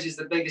Guns N' Roses,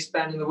 the biggest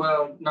band in the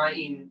world,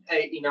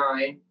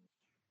 1989.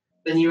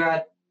 Then you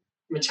had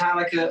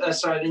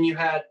Metallica. Then you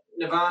had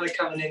Nirvana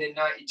coming in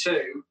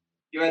 92.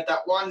 You had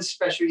that one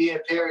special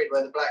year period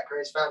where the Black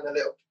Crowes found their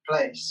little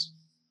place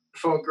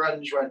before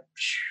grunge went.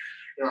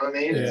 You know what I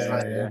mean?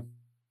 Yeah.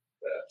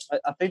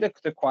 I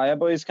think the Choir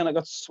Boys kind of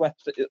got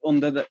swept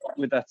under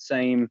with that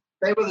same.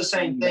 They were the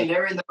same thing. They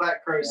were in the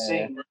Black Crowes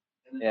scene.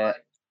 Yeah.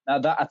 Now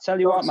that I tell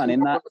you what, man, in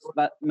that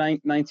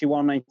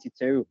 91, 92,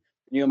 can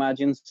you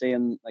imagine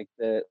seeing like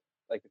the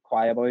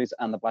Choir Boys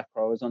and the Black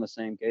Crowes on the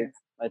same gig?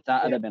 Like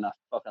that would have been a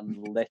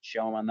fucking lit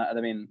show, man. That would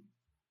have been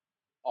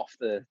off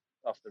the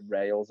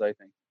rails, I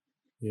think.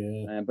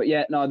 Yeah. But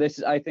yeah, no,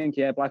 I think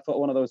Blackfoot,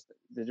 one of those.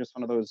 They're just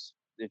one of those.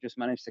 They just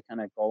managed to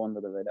kind of go under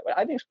the radar.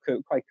 I think it's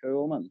cool, quite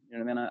cool, man. You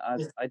know what I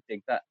mean? I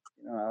dig that.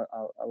 You know,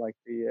 I like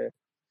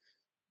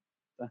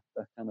that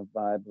kind of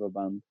vibe of a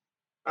band.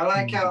 I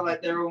like how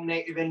like they're all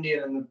native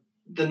Indian and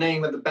the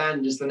name of the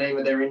band is the name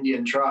of their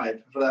Indian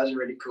tribe. I thought that was a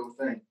really cool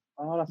thing.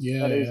 Oh, that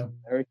is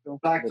very cool.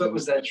 Blackfoot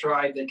was their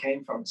tribe they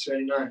came from. It's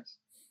really nice.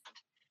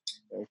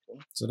 Very cool.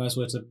 It's a nice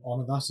way to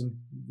honour that, and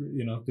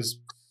because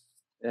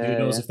who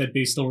knows if they'd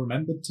be still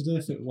remembered today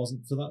if it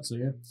wasn't for that. So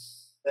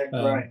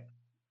Right.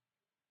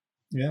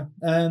 Yeah.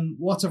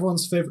 What's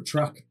everyone's favourite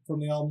track from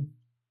the album?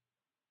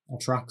 Or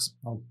tracks?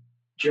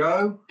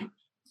 Joe?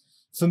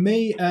 For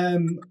me,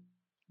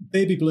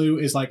 Baby Blue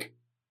is like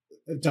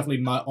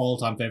definitely my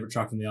all-time favourite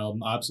track from the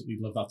album. I absolutely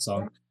love that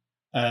song.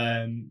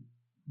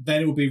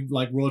 Then it would be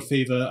like Road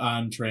Fever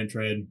and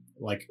Train,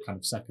 like kind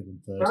of second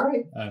and third.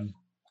 Right.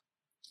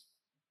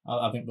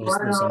 I think those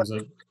songs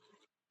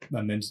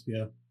are mint.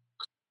 Yeah.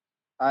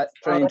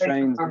 Train's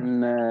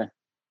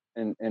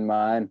in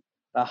mine.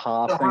 That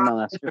harp thing, man,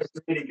 that's just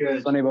really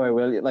good. Sonny Boy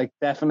Will. Like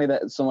definitely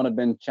that someone had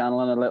been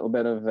channeling a little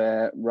bit of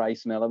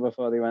Rice Miller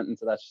before they went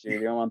into that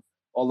studio, man.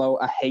 Although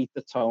I hate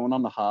the tone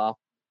on the harp.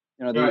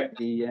 You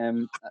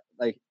know,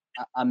 like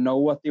I know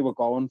what they were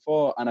going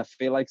for, and I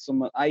feel like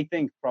I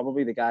think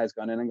probably the guy's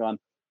gone in and gone,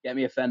 get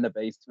me a Fender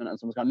Bassman, and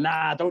someone's gone,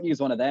 nah, don't use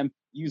one of them,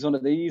 use one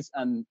of these,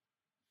 and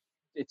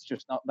it's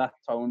just not, that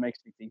tone makes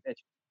me teeth itch.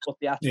 But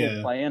the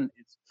actual playing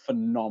is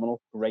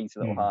phenomenal, great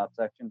little harp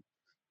section.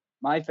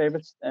 My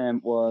favourite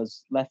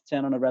was Left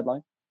Turn on a Red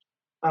Light.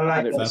 I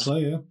like it.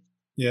 Play,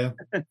 yeah.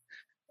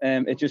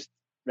 It just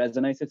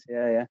resonated,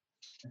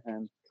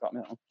 got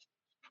me on.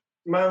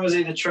 Mine was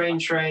either Train,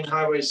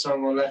 Highway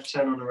Song, or Left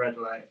Turn on a Red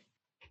Light.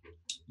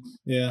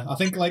 Yeah, I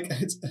think like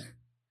it's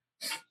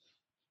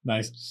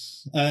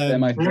nice. They're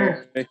my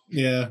favorite.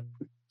 Yeah,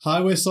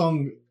 Highway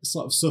Song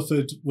sort of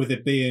suffered with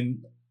it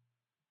being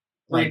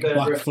like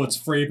Blackfoot's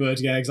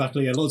Freebird. Yeah,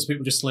 exactly. Yeah, loads of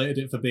people just slated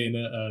it for being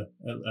a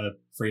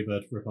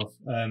Freebird ripoff.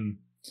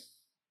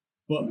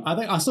 But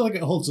I still think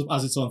it holds up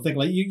as its own thing.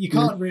 Like you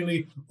can't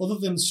really, other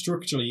than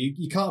structurally,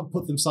 you can't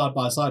put them side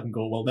by side and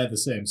go, well, they're the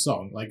same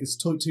song. Like it's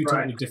two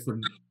totally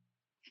different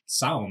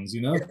sounds,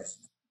 you know.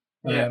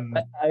 Yeah,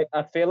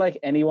 I feel like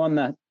anyone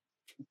that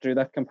drew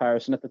that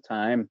comparison at the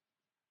time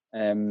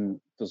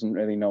doesn't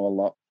really know a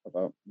lot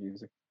about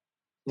music.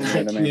 You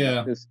know what I mean?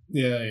 Yeah.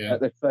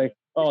 It's like,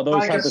 oh,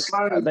 those have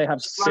they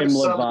have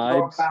similar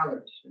vibes.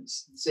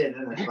 It's it,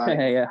 isn't it?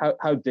 Like,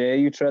 How dare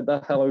you tread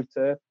that hello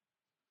turf?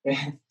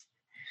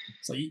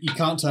 So you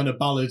can't turn a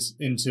ballad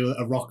into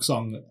a rock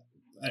song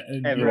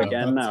ever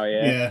again now.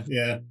 Yeah.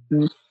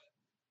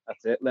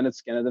 That's it. Lynyrd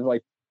Skynyrd have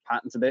like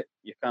patented it.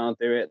 You can't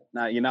do it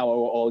now. You now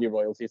owe all your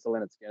royalties to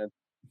Lynyrd Skynyrd.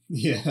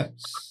 Yeah.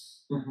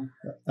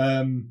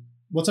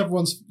 What's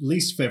everyone's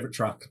least favorite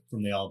track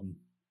from the album?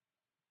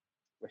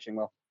 Wishing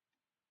Well.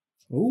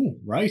 Oh,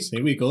 right.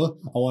 Here we go.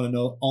 I want to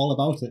know all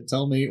about it.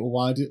 Tell me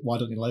why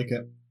don't you like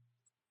it?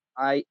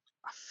 I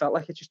felt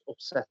like it just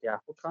upset the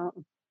apple cart.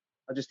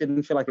 I just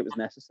didn't feel like it was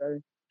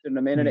necessary. Do you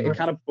know what I mean? And it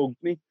kind of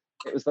bugged me.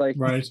 It was like,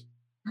 right.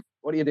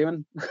 What are you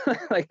doing?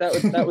 Like that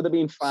would have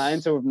been fine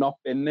to have not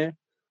been there.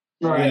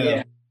 Right.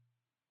 Yeah.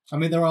 I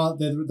mean, there are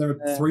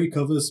 3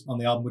 covers on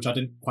the album, which I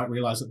didn't quite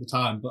realize at the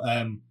time. But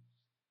I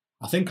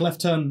think Left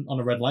Turn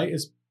on a Red Light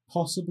is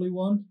possibly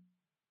one.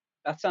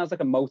 That sounds like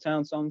a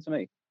Motown song to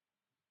me.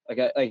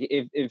 Like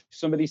if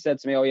somebody said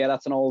to me, "Oh yeah,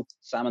 that's an old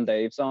Sam and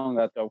Dave song,"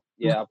 I'd go,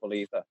 "Yeah, I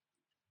believe that."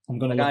 I'm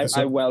gonna.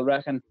 I well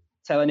reckon.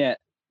 Telling you,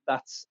 I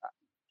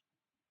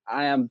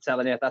am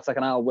telling you, that's like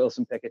an Al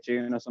Wilson Pickett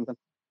tune or something.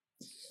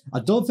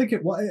 I don't think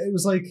it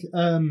was like.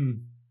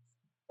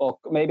 Or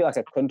maybe like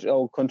a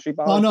old country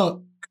ballad. Oh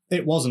no,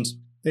 it wasn't.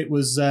 It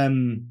was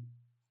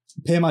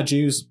Pay My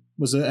Dues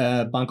was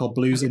a band called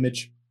Blues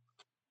Image.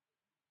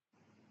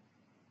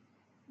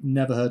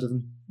 Never heard of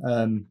them.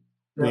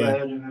 Never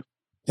heard of them.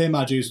 Pay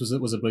My Dues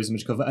was a Blues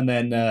Image cover, and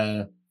then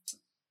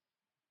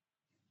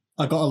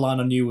I Got a Line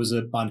on You was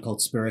a band called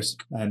Spirit,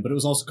 but it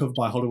was also covered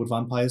by Hollywood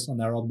Vampires on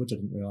their album, which I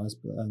didn't realise.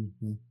 But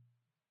yeah.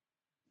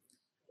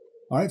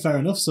 All right, fair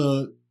enough.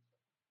 So,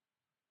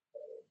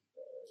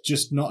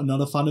 just not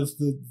a fan of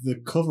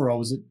the cover, or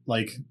was it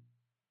like?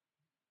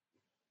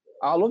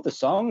 I love the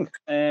song.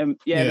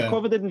 The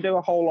cover didn't do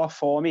a whole lot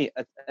for me.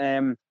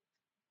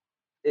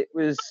 It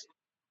was,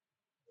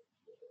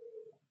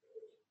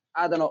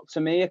 I don't know. To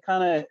me, it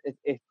kind of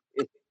it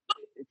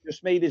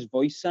just made his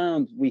voice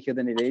sound weaker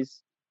than it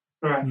is.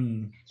 Right.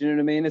 Do you know what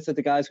I mean? It's that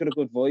the guy's got a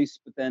good voice,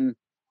 but then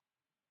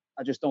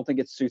I just don't think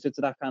it's suited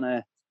to that kind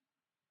of.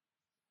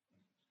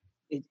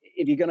 If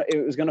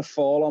it was gonna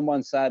fall on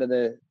one side of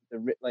the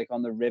like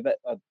on the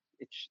rivet, the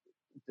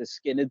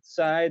Skynyrd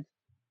side,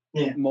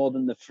 more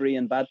than the Free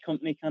and Bad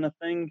Company kind of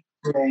thing.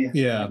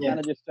 Yeah. Kind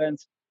of just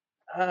went,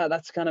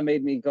 that's kind of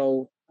made me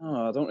go,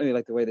 oh, I don't really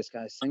like the way this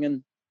guy's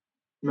singing.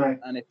 Right.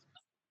 And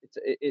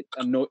it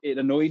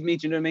annoyed me.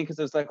 Do you know what I mean? Because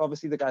it was like,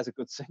 obviously the guy's a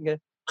good singer.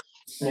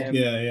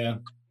 Yeah.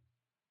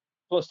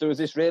 Plus, there was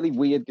this really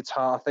weird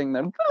guitar thing.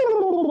 Then, and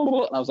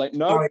I was like,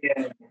 no. Oh,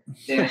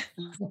 yeah.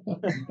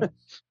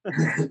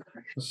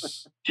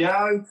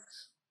 Joe?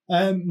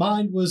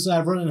 Mine was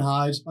Run and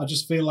Hide. I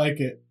just feel like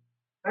it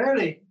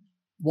Really?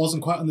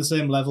 wasn't quite on the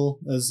same level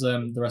as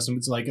the rest of them.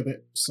 It's like a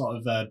bit sort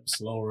of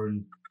slower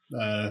and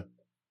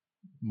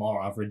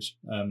more average.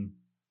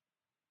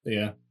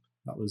 Yeah,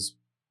 that was.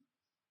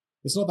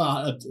 It's not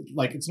that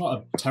it's not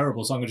a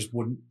terrible song. I just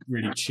wouldn't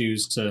really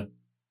choose to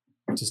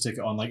stick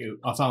it on. Like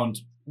I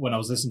found when I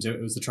was listening to it,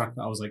 it was the track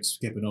that I was like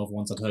skipping over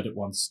once I'd heard it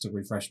once to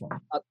refresh my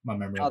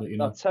memory of it. You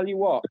know. I'll tell you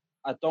what.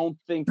 I don't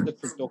think the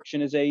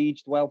production has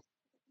aged well.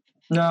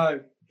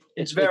 No,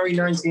 it's very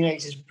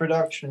 1980s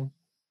production.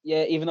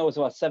 Yeah, even though it was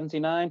what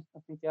 79, I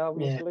think the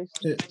album was released.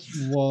 It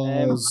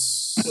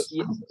was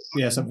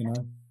 79.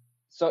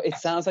 So it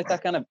sounds like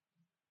that kind of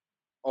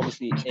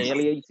obviously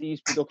early 80s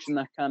production,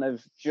 that kind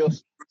of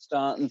just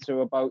starting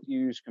to about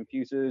use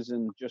computers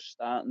and just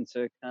starting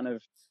to kind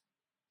of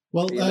be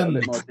a little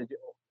bit more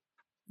digital.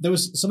 There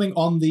was something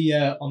on the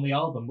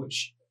album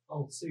which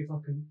I'll see if I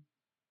can.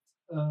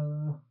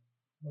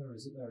 Where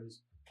is it? There it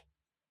is.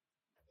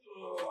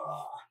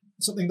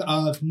 Something that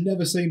I've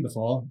never seen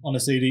before on a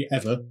CD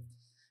ever.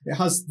 It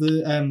has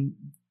the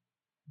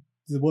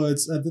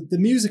words. The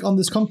music on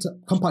this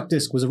compact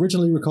disc was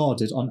originally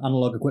recorded on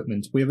analog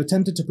equipment. We have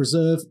attempted to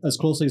preserve as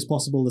closely as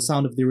possible the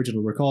sound of the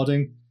original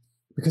recording.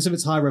 Because of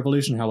its high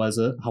resolution,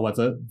 however,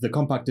 the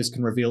compact disc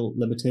can reveal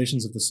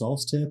limitations of the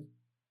source tape.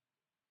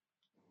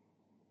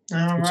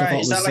 Oh,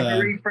 right. Is that like a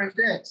reprint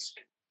disc?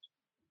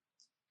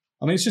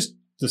 I mean, it's just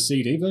the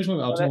CD version of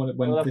it. I don't know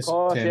when this came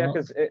out. Yeah,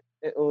 because it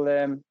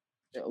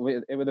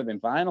would have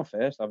been vinyl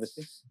first,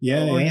 obviously.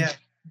 Yeah.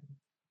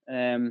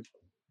 There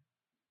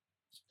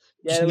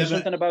was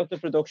something about the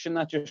production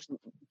that just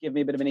gave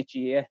me a bit of an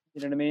itchy ear.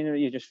 You know what I mean? Or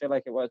you just feel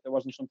like there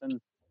wasn't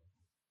something.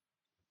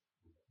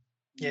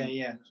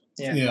 Yeah.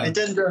 It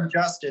didn't do him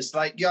justice.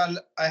 Like,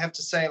 I have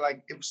to say,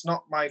 like, it was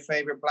not my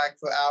favorite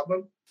Blackfoot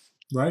album.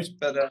 Right.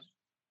 But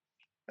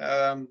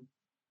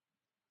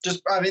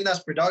just I mean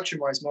that's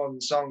production wise more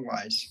than song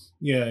wise.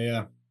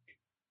 Yeah.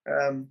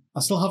 I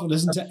still haven't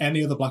listened to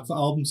any other Blackfoot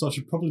album, so I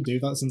should probably do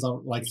that since I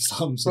like this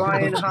album so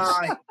Flying much.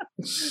 High.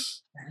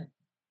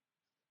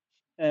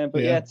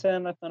 But yeah,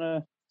 turn left on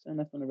a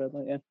red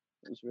light. Yeah,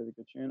 it was a really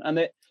good tune.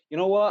 And you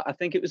know what? I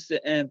think it was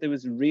there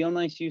was a real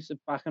nice use of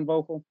backing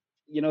vocal.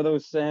 You know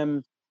those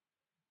you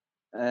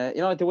know,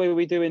 like the way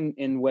we do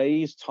in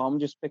Ways. Tom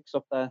just picks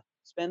up the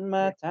 "spend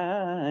my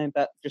time,"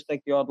 that just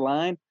like the odd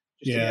line,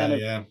 just to kind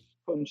of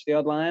punch the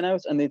odd line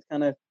out, and they'd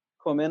kind of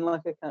come in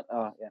like a kind.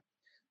 Oh yeah,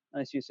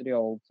 nice use of the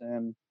old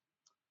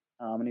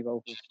harmony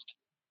vocals.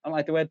 I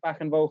like the word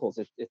backing vocals.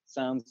 It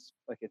sounds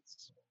like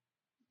it's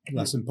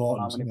less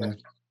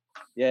important.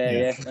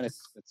 Yeah, and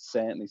it's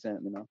certainly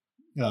not.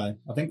 Yeah,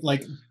 I think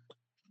like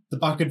the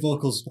backing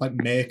vocals like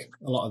make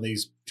a lot of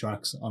these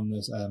tracks on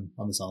this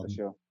album. For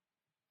sure.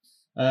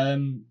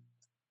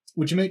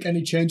 Would you make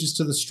any changes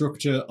to the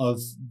structure of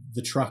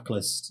the track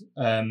list?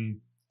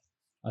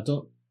 Let's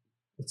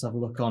have a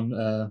look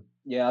on.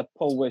 Yeah, I'd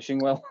pull Wishing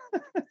Well.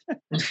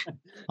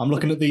 I'm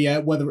looking at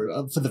the whether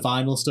for the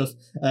vinyl stuff.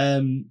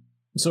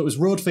 So it was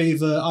Road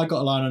Fever, I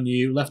Got a Line on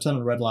You, Left Turn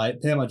on Red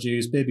Light, Pay My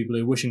Dues, Baby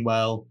Blue, Wishing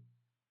Well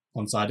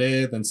on side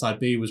A. Then side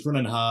B was Run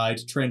and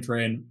Hide, Train,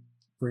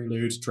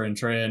 Prelude,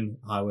 Train,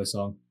 Highway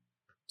Song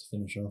to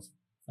finish off.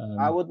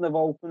 I wouldn't have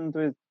opened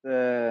with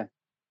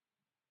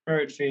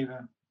Road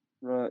Fever.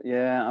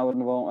 Yeah, I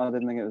wouldn't have. I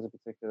didn't think it was a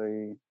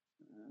particularly.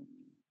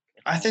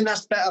 I think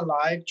that's better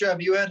live. Joe,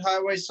 have you heard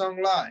Highway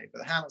Song live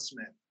at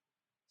Hammersmith?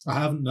 I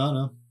haven't.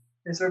 No.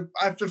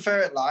 I prefer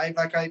it live.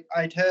 Like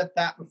I'd heard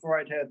that before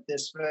I'd heard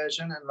this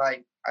version, and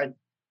like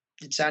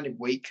it sounded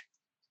weak.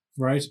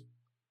 Right.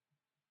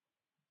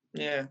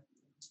 Yeah.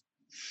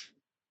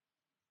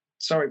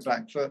 Sorry,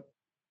 Blackfoot.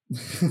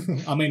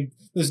 I mean,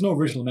 there's no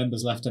original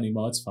members left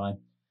anymore. It's fine.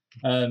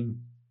 They're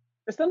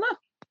still not.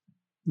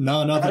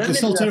 No, they're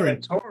still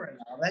touring. Are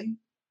they?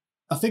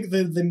 I think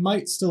they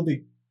might still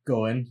be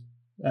going.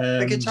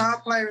 The guitar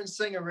player and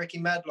singer Ricky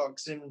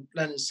Medlock's in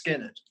Lynyrd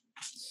Skynyrd.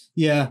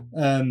 Yeah,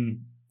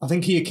 I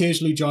think he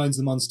occasionally joins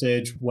them on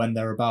stage when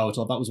they're about,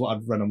 or that was what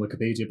I've read on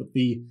Wikipedia. But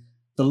the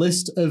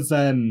list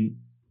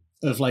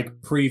of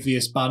like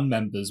previous band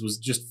members was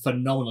just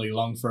phenomenally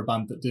long for a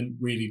band that didn't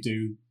really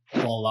do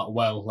all that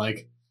well.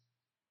 Like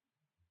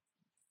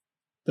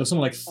there was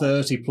something like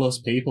 30 plus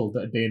people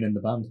that had been in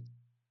the band.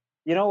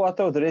 You know what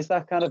though? There is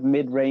that kind of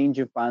mid-range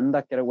of band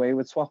that get away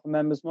with swapping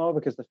members more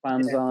because the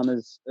fans aren't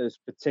as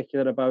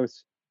particular about.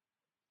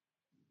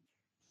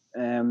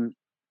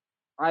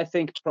 I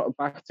think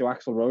back to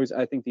Axl Rose.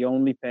 I think the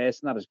only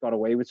person that has got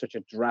away with such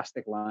a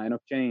drastic lineup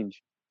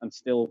change and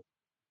still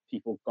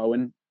people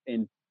going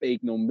in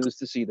big numbers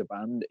to see the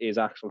band is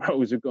Axl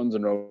Rose of Guns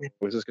N'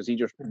 Roses because he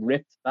just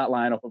ripped that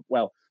lineup up.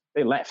 Well,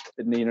 they left,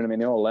 didn't they? You know what I mean?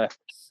 They all left.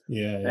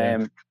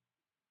 Yeah.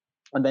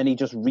 And then he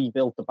just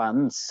rebuilt the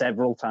band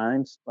several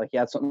times. Like he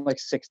had something like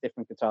 6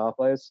 different guitar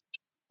players.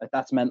 Like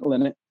that's mental,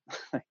 isn't it?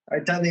 I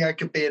don't think I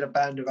could be in a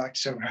band of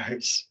Axl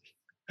Rose.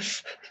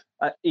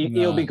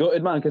 He'll be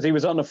gutted, man, because he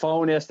was on the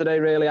phone yesterday,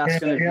 really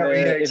asking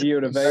if you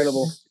were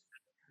available.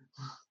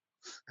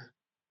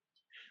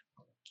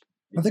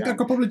 I think I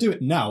could probably do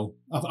it now.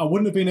 I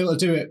wouldn't have been able to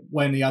do it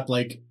when he had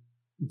like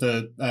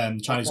the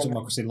Chinese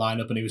Democracy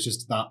lineup and he was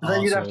just that.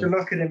 Then you'd have to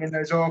look at him in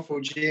those awful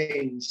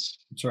jeans.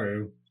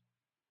 True.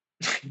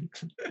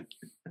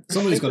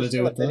 Somebody's got to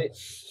do it though.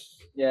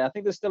 Yeah, I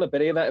think there's still a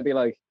bit of that to be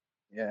like,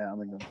 yeah,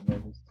 I'm in Guns N'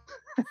 Roses.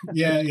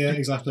 yeah,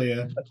 exactly.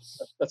 Yeah,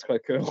 that's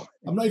quite cool.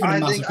 I'm not even a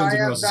massive Guns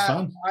N' Roses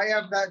fan. I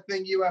have that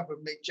thing you have with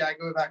Mick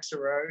Jaggers with Axl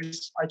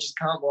Rose. I just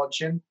can't watch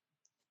him.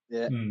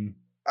 Yeah,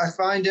 I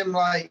find him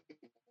like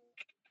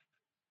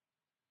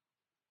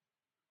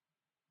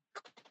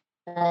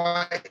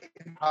quite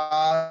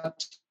hard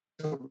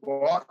to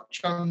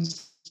watch on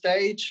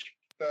stage.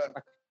 But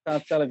I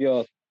can't tell if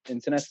your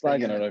internet's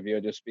lagging or if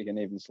you're just speaking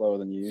even slower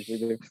than you usually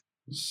do.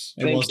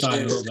 It was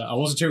dying a little bit. I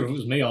wasn't sure if it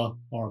was me or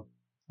Aaron.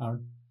 Oh,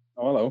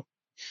 hello.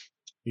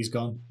 He's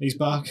gone. He's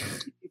back.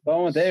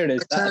 Oh, there it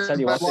is. I'll tell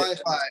you what.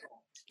 Wi-Fi.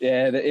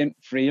 Yeah, in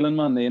Freeland,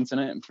 man, the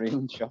internet in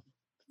Freeland shop.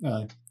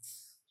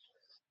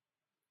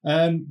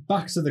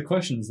 Back to the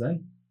questions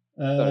then.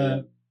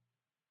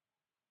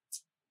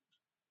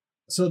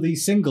 So the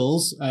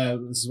singles,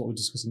 this is what we're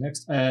discussing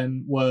next,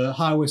 were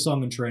Highway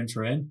Song and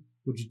Train.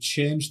 Would you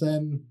change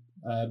them?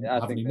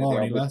 Have any more,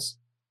 any less?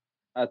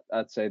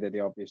 I'd say they're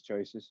the obvious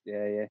choices.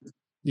 Yeah.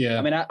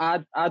 I mean,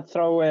 I'd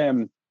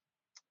throw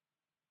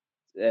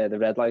the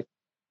Red Light.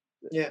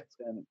 Yeah.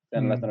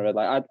 Then Left on a Red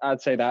Light.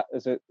 I'd say that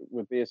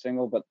would be a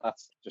single, but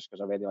that's just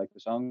because I really like the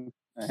song.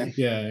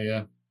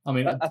 Yeah. I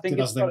mean, I think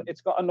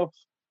it's got enough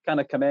kind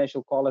of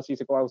commercial quality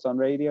to go out on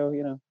radio,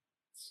 you know.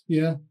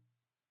 Yeah.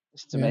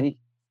 Just to me.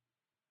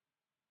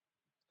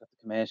 Got the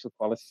commercial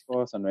quality to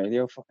go out on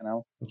radio, fucking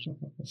hell.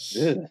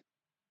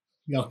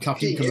 You're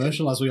Captain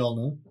Commercial, as we all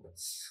know.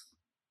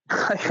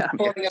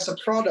 Calling us a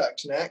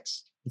product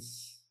next.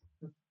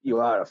 You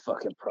are a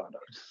fucking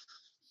product.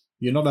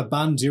 You're not a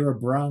band, you're a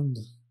brand.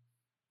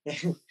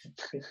 That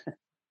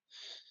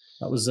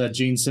was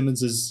Gene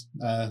Simmons's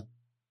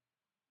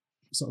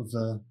sort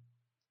of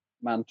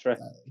mantra.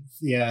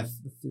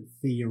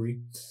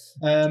 Theory.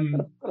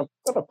 Got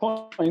a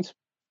point.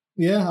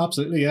 Yeah,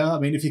 absolutely. Yeah, I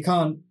mean, if you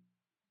can't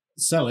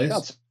sell it,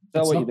 it's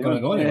not going to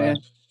go anywhere.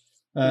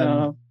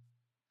 No.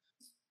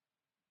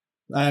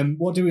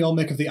 What do we all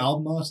make of the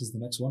album art? Is the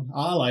next one.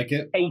 I like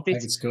it. Hate it. I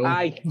think it's cool.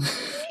 I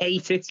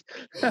hate it.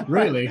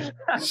 Really?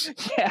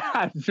 Yeah,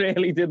 I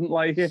really didn't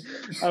like it.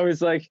 I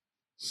was like,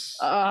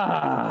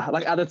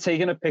 like I'd have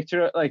taken a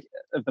picture of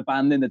the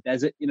band in the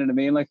desert. You know what I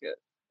mean? Like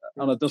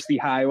on a dusty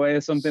highway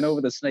or something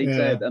over the snake's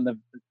head, and the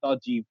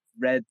dodgy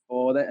red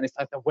border, and it's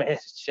like the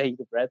worst shade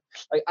of red.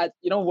 Like,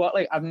 you know what?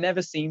 Like, I've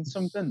never seen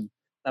something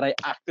that I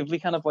actively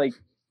kind of like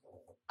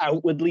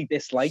outwardly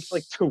disliked,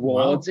 like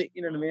towards it.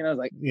 You know what I mean? I was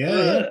like,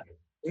 yeah.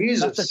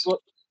 Jesus.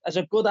 That's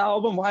a good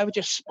album. Why would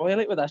you spoil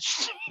it with that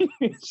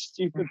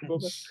stupid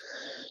cover?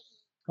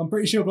 I'm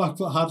pretty sure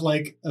Blackfoot had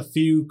like a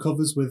few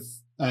covers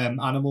with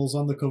animals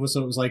on the cover,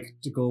 so it was like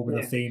to go with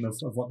the theme of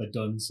what they'd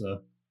done.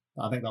 So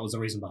I think that was the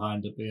reason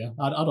behind it. But yeah,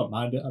 I don't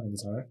mind it. I think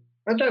it's alright.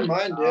 I don't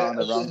mind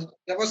it.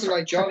 That wasn't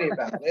like Johnny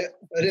about it.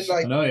 I didn't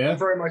like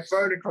throw my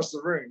phone across the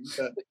room.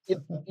 But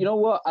you know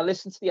what? I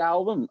listened to the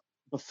album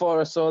before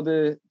I saw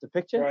the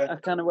picture. Right. I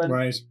kind of went,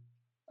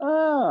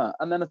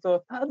 and then I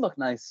thought that'd look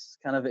nice,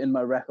 kind of in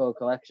my record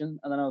collection.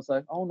 And then I was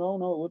like, oh no,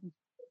 it wouldn't.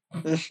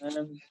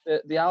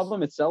 The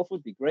album itself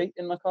would be great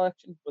in my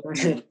collection, but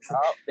the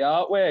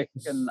artwork,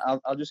 and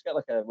I'll just get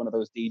like one of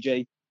those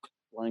DJ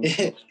lines.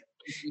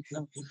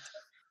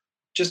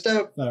 Just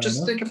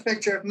stick a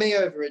picture of me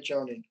over it,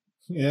 Johnny.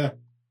 Yeah.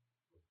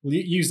 Well,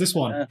 use this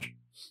one.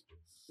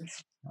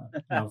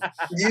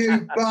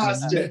 You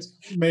bastard!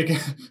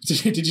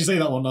 Did you say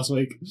that one last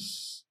week?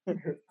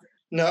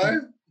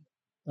 No.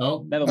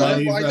 Oh, never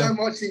mind. I don't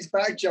watch these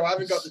back, Joe. I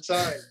haven't got the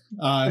time.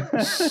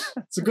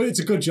 It's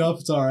a good job.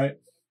 It's all right.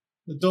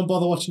 Don't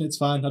bother watching it. It's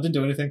fine. I didn't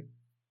do anything.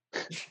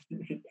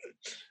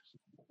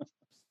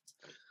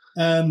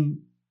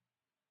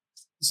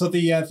 So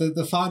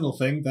the final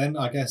thing then,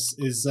 I guess,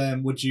 is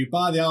would you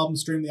buy the album,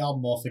 stream the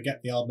album, or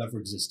forget the album ever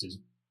existed?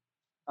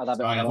 I'd have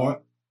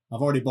it.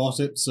 I've already bought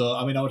it, so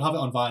I mean, I would have it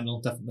on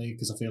vinyl definitely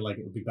because I feel like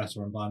it would be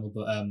better on vinyl.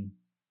 But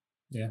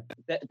yeah,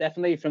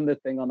 definitely from the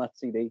thing on that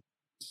CD.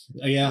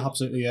 Yeah,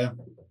 absolutely. Yeah,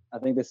 I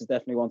think this is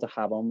definitely one to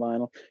have on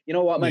vinyl. You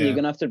know what, man? You're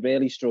gonna have to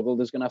really struggle.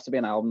 There's gonna have to be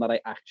an album that I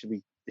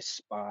actually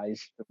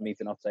despise for me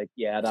to not say,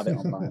 yeah, I'd have it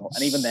on vinyl.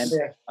 And even then,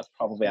 I'd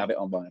probably have it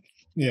on vinyl.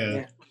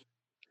 Yeah.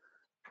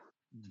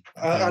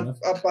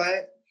 I'll buy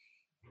it.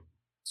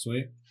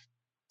 Sweet.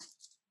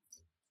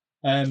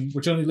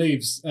 Which only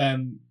leaves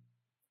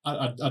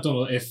I don't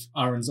know if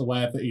Aaron's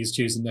aware that he's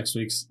choosing next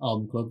week's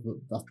album club,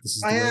 but this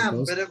is the way it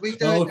goes. But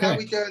are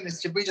we doing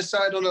this? Did we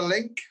decide on a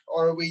link,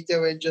 or are we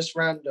doing just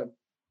random?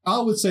 I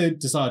would say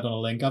decide on a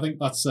link. I think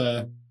that's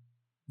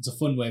it's a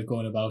fun way of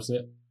going about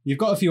it. You've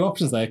got a few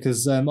options there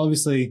because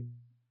obviously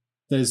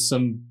there's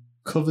some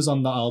covers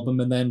on that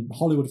album, and then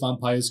Hollywood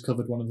Vampires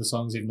covered one of the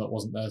songs, even though it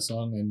wasn't their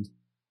song, and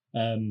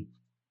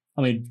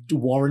I mean,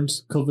 Warrant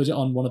covered it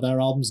on one of their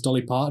albums.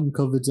 Dolly Parton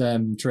covered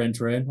Train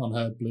on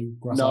her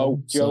Bluegrass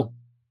album. Joe.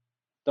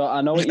 So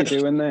I know what you're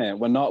doing there.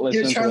 We're not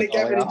listening to You're trying to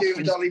get me to do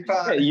with Dolly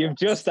Parton. You've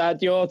just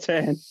had your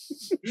turn.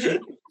 I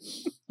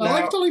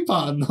like Dolly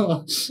Parton,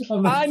 though.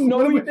 I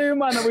know you do,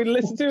 man. And we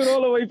listened to it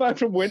all the way back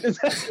from Winter's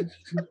End.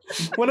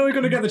 When are we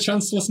going to get the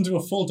chance to listen to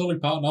a full Dolly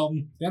Parton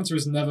album? The answer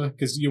is never,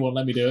 because you won't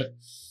let me do it.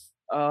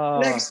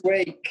 Next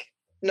week.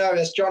 No,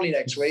 that's Johnny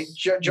next week.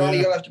 Johnny,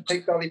 you'll have to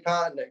pick Dolly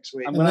Parton next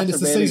week. And then it's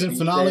the season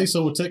finale,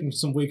 so we're taking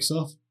some weeks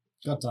off.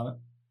 God damn it.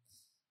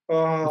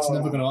 It's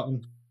never going to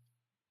happen.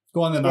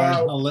 Go on then,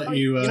 Aaron. I'll let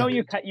you... You know,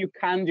 you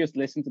can just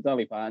listen to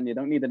Dolly Parton. You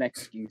don't need an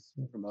excuse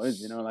from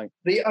us, you know, like...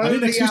 I need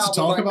an excuse to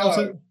talk about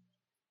it.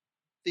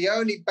 The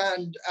only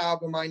band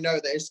album I know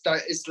that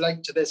is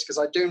linked to this, because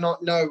I do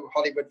not know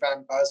Hollywood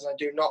Vampires, and I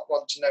do not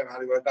want to know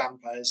Hollywood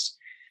Vampires.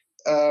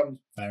 Fair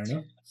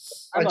enough.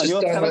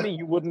 You're telling me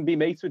you wouldn't be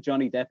mates with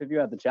Johnny Depp if you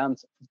had the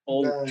chance?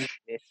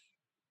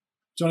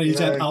 Johnny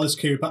Depp, Alice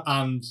Cooper,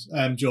 and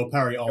Joe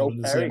Perry all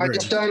in the same room. I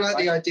just don't like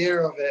the idea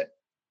of it.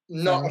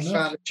 Not a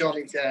fan of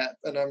Johnny Depp,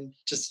 and I'm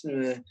just...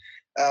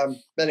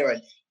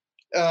 anyway.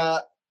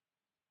 Now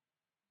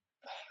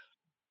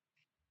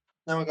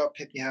I've got to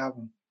pick the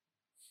album.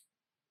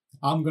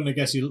 I'm going to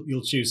guess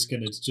you'll choose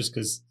Skynyrd just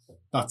because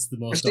that's the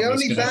most... It's the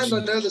only band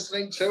I know that's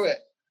linked to it.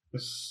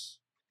 It's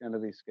going to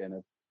be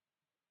Skynyrd.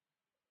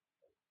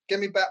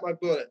 Gimme Back My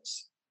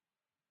Bullets.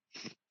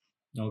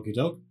 Okie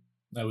doke.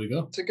 There we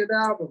go. It's a good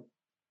album.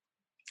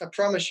 I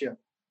promise you.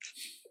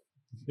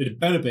 It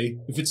better be.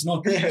 If it's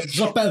not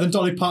better than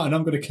Dolly Parton,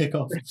 I'm going to kick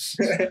off.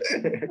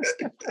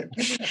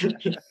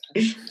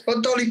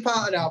 What Dolly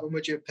Parton album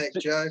would you pick,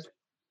 Joe?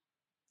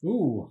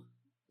 Ooh.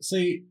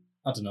 See,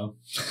 I don't know.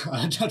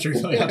 I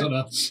don't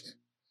know.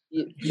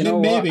 You know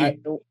maybe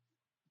what?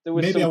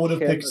 Maybe I would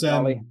have picked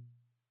Dolly.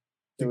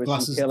 There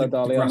was some Killer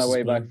Dolly on the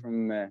way back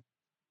from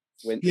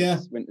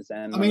Winter's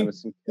End. I mean,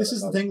 this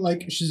is the thing,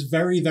 like, she's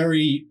very,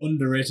 very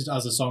underrated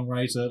as a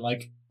songwriter.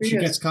 Like, she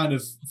gets kind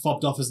of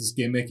fobbed off as this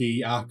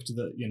gimmicky act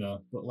that, you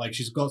know, but, like,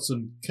 she's got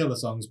some killer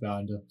songs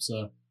behind her.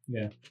 So,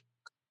 yeah.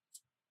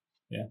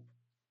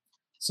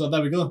 So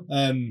there we go.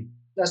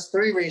 That's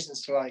 3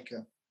 reasons to like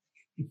her.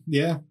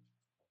 Yeah,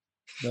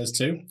 there's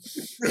 2.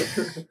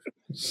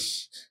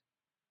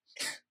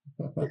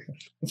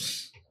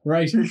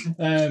 Right.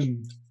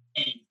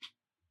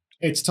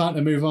 It's time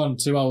to move on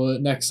to our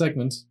next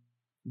segment.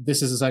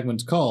 This is a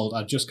segment called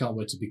I Just Can't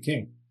Wait to Be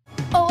King.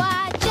 Oh,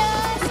 I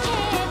just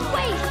can't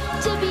wait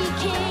to be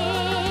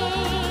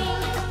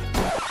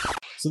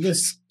king. So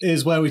this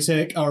is where we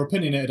take our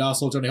opinionated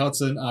arsehole Johnny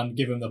Hodson and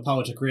give him the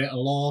power to create a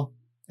law.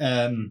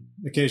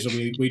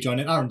 Occasionally we join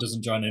in. Aaron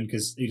doesn't join in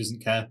because he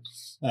doesn't care.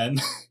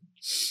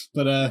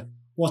 But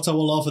what's our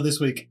law for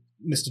this week,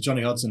 Mr.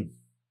 Johnny Hodson?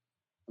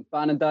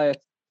 Banning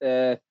diet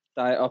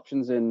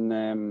options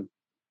in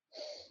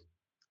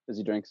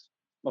fizzy drinks.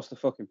 What's the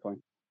fucking point?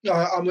 No,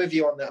 I'm with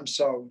you on that. I'm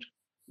sold.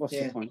 What's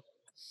the point?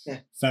 Yeah.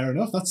 Fair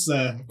enough. That's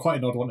quite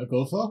an odd one to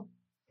go for.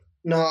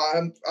 No,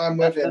 I'm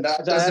with you.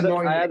 That's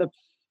annoying.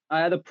 I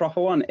had a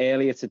proper one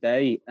earlier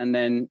today, and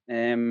then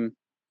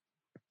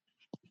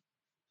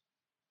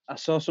I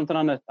saw something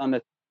on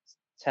the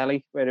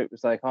telly where it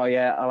was like, oh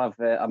yeah, I'll have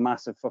a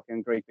massive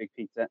fucking great big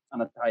pizza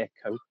and a Diet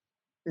Coke.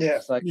 Yeah.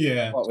 It's like,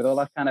 yeah. what, with all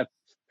that kind of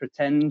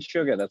pretend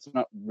sugar that's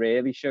not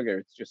really sugar,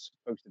 it's just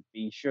supposed to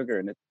be sugar.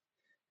 And I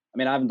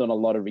mean, I haven't done a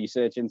lot of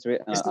research into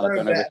it. It's I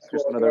don't know if it's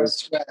just one of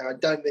those. I swear, I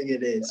don't think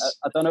it is.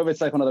 I don't know if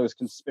it's like one of those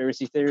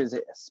conspiracy theories. Is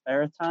it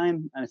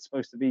aspartame, and it's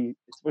supposed to be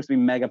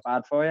mega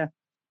bad for you?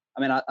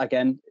 I mean,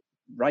 again,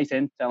 write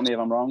in, tell me if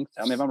I'm wrong,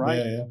 tell me if I'm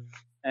right.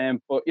 Yeah.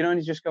 But and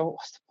you just go,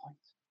 what's the point?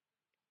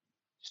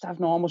 Just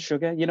have normal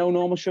sugar. You know,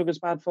 normal sugar's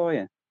bad for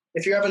you.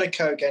 If you're having a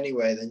Coke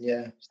anyway, then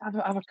yeah. Just have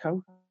a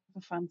Coke, have a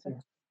Fanta.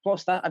 Yeah.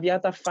 Plus that, have you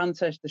had that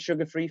Fanta, the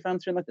sugar-free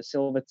Fanta in like the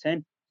silver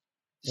tin?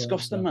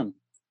 Disgusting, man.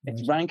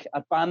 It's rank.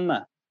 I'd ban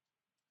that.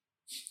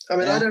 I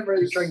mean, I don't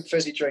really drink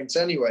fizzy drinks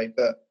anyway,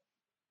 but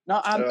no,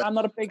 I'm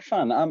not a big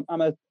fan. I'm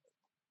a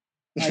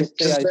iced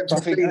tea, just iced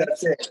coffee.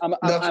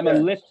 I'm a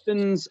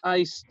Lipton's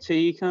iced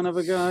tea kind of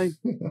a guy.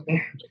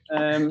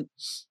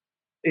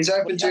 He's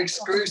open to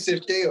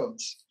exclusive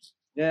deals.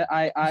 Yeah,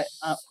 I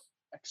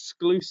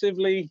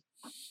exclusively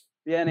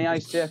any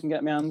iced tea I can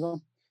get my hands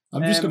on.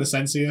 I'm just going to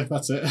censor you.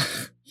 That's it.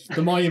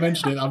 The more you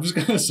mention it, I'm just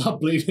going to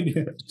start believing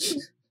you.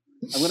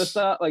 I'm going to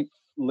start like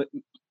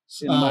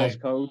in Morse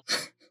code.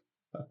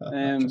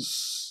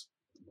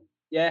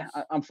 Yeah,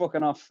 I'm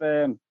fucking off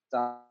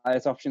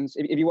diet options.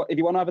 If you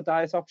want to have a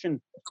diet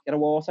option, get a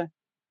water.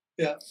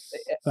 Yeah.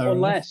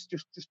 Unless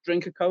just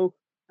drink a Coke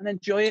and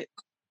enjoy it.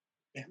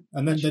 Yeah.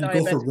 And then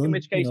go for a run. In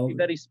which case,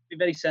 be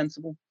very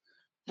sensible.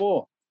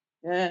 But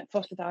yeah,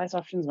 fuck the diet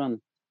options,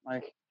 man.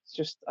 Like it's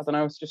just I don't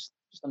know. It's just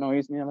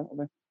annoys me a little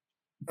bit.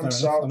 I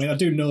mean, I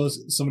do know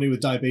somebody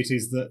with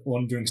diabetes that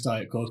one drinks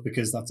Diet Coke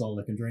because that's all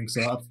they can drink.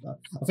 So I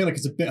feel like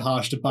it's a bit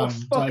harsh to ban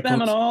Diet Coke.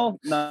 Them and all.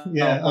 No.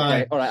 Yeah.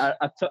 Okay. All right.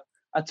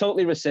 I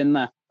totally rescind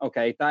that.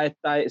 Okay. Diet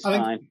is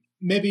fine.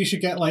 Maybe you should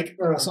get like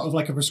sort of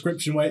like a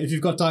prescription where if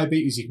you've got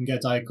diabetes, you can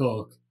get Diet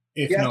Coke.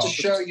 If you have not, to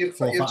show your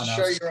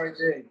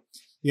ID.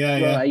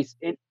 Yeah. Right.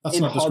 That's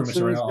in not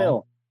discriminatory at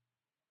all.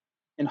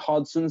 In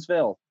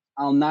Hodgsonsville,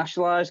 I'll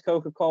nationalise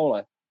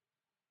Coca-Cola,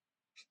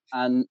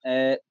 and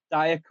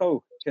Diet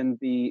Coke can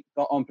be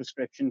got on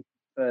prescription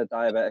for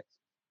diabetics.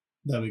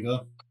 There we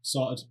go.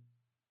 Sorted.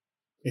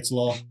 It's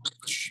law.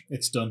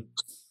 It's done.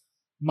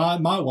 My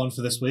one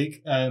for this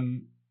week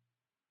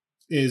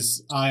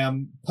is I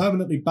am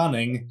permanently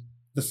banning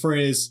the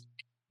phrase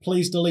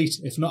 "please delete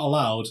if not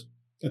allowed"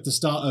 at the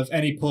start of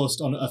any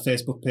post on a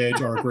Facebook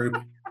page or a group.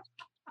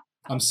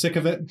 I'm sick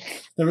of it.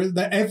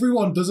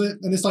 Everyone does it,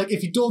 and it's like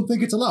if you don't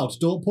think it's allowed,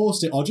 don't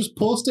post it, or just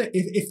post it.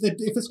 If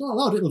it's not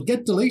allowed, it'll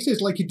get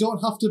deleted. Like you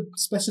don't have to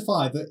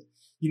specify that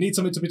you need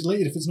something to be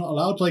deleted if it's not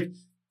allowed. Like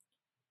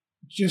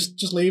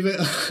just leave it.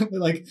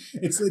 Like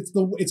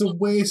it's a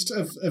waste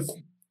of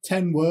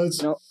 10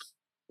 words.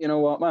 You know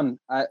what, man?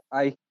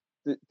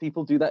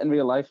 People do that in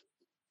real life.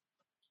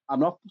 I'm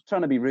not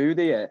trying to be rude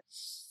here.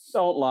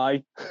 Don't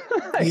lie.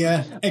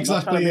 Yeah, exactly. I'm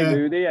not trying to be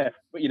rude here,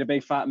 but you're a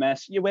big fat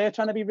mess. You were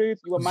trying to be rude.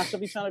 You were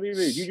massively trying to be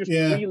rude. You just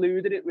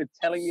preluded it with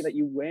telling me that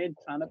you weren't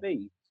trying to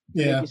be.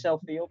 To make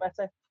yourself feel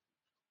better.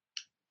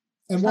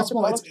 And what's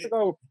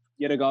more,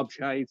 you're a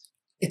gobshite.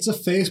 It's a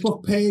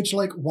Facebook page.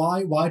 Like,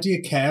 why do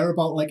you care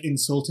about like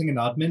insulting an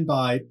admin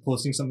by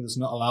posting something that's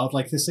not allowed?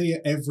 Like they see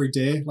it every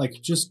day.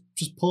 Like just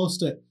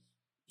post it.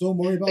 Don't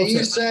worry about it. Are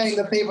you saying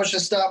that people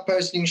should start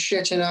posting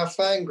shit in our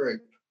fan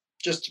group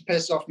just to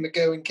piss off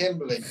McGo and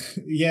Kimberly?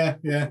 Yeah.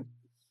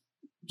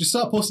 Just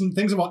start posting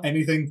things about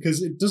anything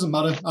because it doesn't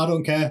matter. I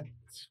don't care.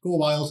 Go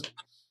wild.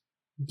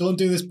 Don't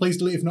do this. Please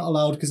delete if not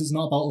allowed because it's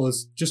not about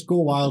us. Just go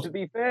wild. To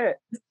be fair,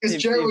 because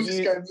Joe will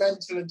just go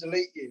mental and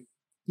delete you.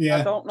 Yeah.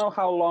 I don't know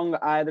how long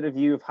either of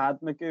you have had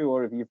Magoo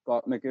or if you've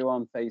got Magoo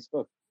on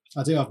Facebook.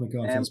 I do have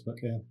Magoo on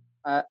Facebook, yeah.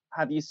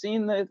 Have you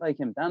seen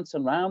him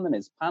dancing around in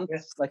his pants?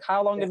 Yes. Like,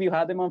 how long have you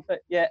had him on?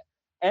 Yeah,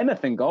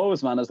 anything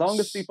goes, man. As long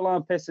as people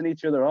aren't pissing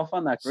each other off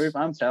on that group,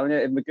 I'm telling you,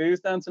 if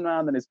Magoo's dancing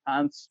around in his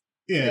pants,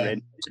 you're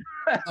in.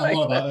 I'm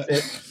all about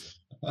it.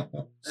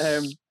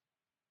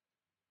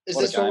 Is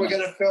What a this what guy, we're man.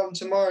 going to film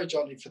tomorrow,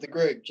 Johnny, for the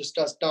group? Just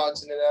us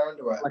dancing in our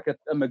underwear? Like a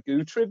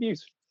Magoo tribute.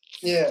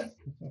 Yeah.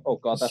 Oh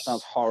God, that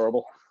sounds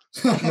horrible.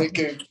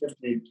 Good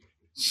tribute.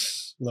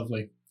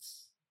 Lovely.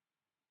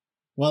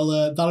 Well,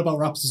 that about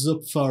wraps us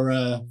up for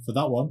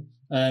that one.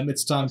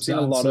 It's time I've to seen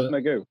a lot of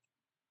Magoo.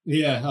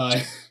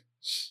 Yeah,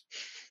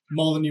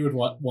 more than you would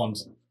want.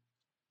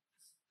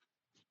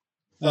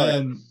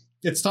 Sorry.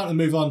 It's time to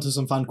move on to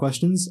some fan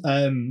questions.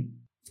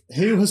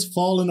 Who has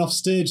fallen off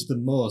stage the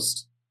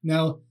most?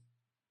 Now,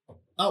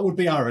 that would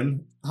be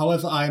Aaron.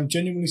 However, I am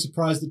genuinely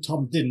surprised that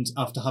Tom didn't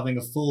after having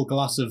a full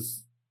glass of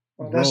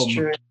That's rum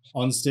true.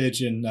 on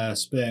stage in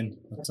Spain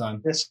at the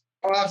time. Yes.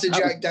 I'll have to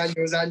Jack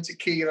Daniels and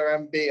tequila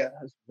and beer.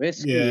 That's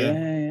whiskey. Yeah.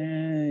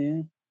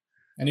 Yeah.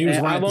 And he was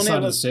right at the I've side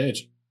only of the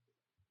stage.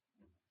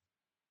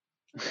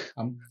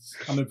 I'm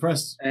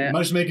impressed. Uh, He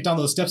managed to make it down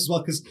those steps as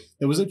well, because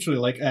there was literally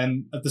like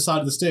at the side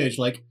of the stage,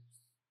 like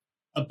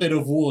a bit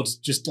of wood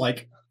just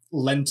like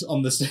lent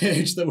on the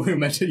stage that we were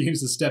meant to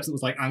use the steps. It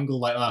was like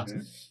angled like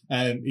that.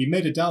 Yeah. He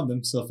made it down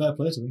them, so fair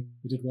play to him.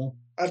 He did well.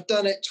 I've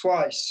done it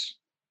twice.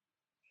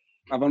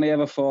 I've only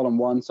ever fallen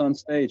once on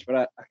stage, but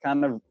I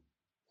kind of,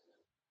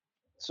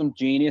 some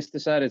genius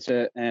decided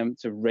to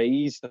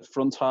raise the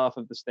front half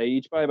of the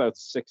stage by about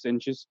 6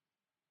 inches.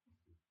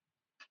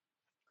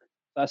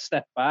 So I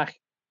stepped back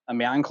and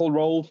my ankle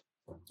rolled.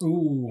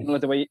 Ooh. You know,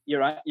 the way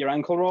your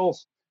ankle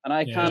rolls, and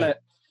I kind of,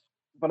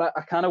 but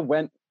I kind of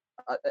went.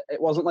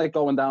 It wasn't like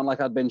going down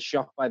like I'd been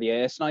shot by the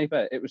air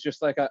sniper. It was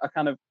just like I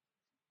kind of,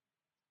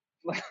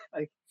 like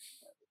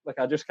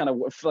I just kind of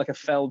like a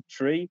felled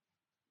tree.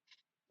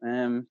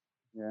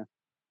 Yeah.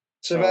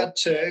 So I've had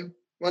two.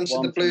 Once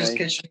at the Blues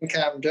Kitchen in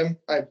Camden.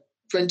 I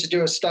went to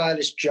do a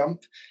stylish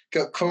jump,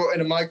 got caught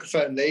in a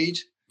microphone lead,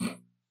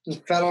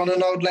 and fell on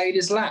an old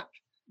lady's lap.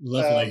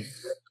 Lovely.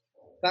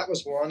 That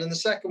was one. And the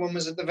second one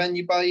was at the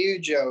venue by you,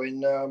 Joe,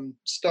 in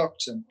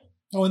Stockton.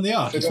 Oh, in the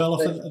Ark. You fell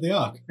off at the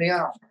Ark. The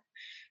Ark.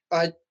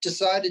 I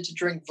decided to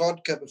drink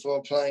vodka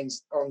before playing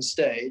on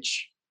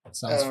stage.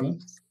 Sounds fun.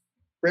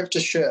 Ripped a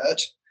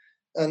shirt,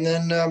 and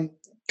then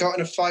got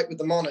in a fight with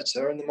the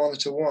monitor, and the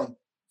monitor won.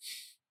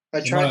 I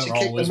tried to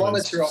kick the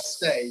monitor off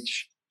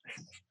stage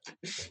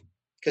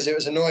because it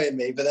was annoying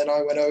me, but then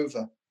I went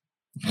over.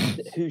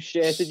 Whose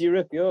shirt did you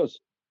rip? Yours?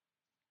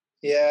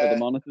 Yeah. For the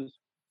monitors?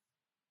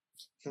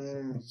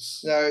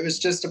 No, it was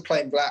just a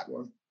plain black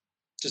one.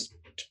 Just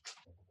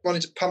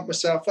wanted to pump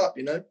myself up,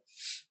 you know?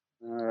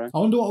 All right. I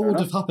wonder what would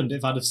have happened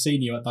if I'd have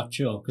seen you at that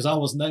show, because I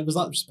wasn't there. Was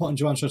that just Pot and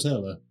Joanne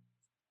Taylor?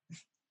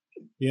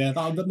 Yeah,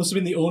 that must have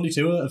been the only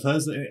tour of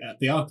hers at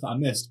the Ark that I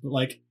missed. But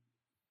like,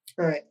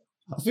 right.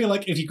 I feel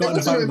like if you got in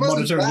a fight with the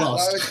monitor and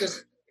lost,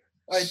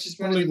 I just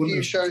one of the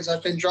few shows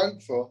I've been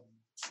drunk for.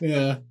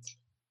 Yeah.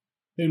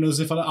 Who knows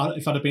if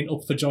I'd have been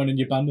up for joining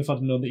your band if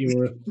I'd known that you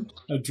were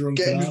a drunk.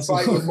 Getting in a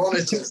fight with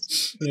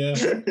monitors. Yeah.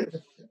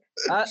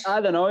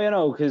 I don't know, you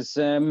know, because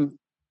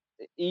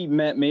he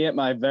met me at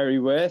my very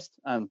worst,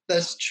 and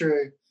that's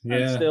true. Yeah.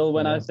 And still,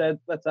 when I said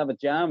let's have a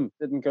jam,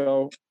 didn't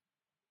go.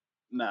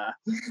 Nah.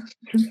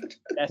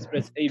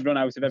 Desperate, he'd run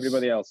out of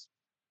everybody else.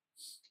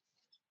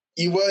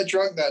 You were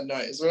drunk that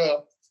night as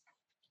well.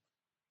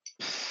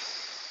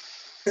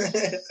 Do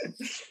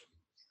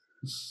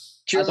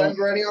you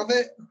remember any of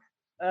it?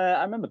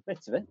 I remember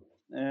bits of it.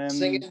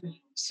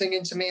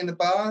 Singing to me in the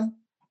bar.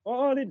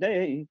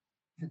 Holiday.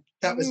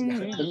 That was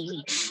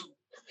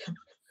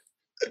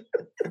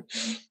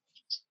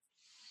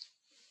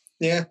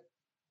yeah.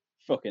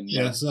 Fucking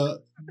yeah. So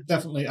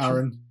definitely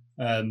Aaron.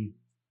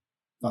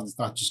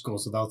 That just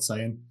goes without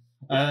saying.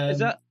 Is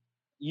that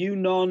you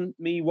none,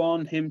 me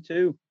one, him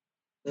two?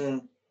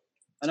 I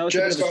know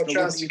Joe's got a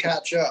chance to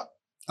catch up.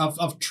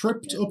 I've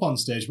tripped up on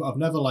stage, but I've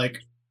never like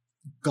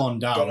gone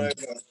down. Gone over.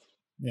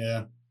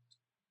 Yeah.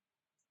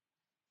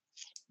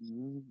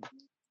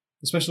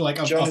 Especially like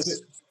I've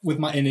with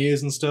my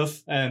in-ears and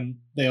stuff,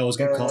 they always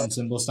get caught in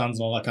cymbal stands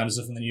and all that kind of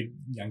stuff, and then you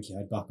yank your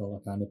head back, all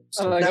that kind of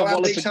stuff. Now, how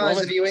many times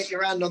have you hit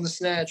your hand on the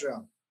snare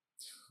drum?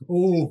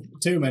 Oh,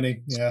 too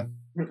many, yeah.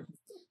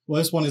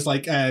 Worst one is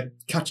like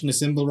catching a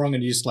cymbal wrong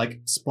and you just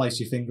like splice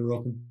your finger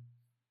open.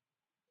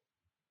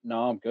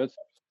 No, I'm good.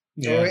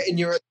 Yeah. Or hitting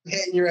your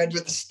head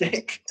with a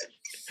stick.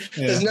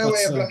 Yeah, there's no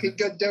way of looking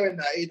good doing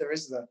that either,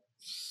 is there?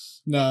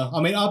 No,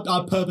 I mean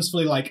I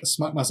purposefully like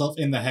smack myself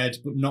in the head,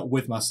 but not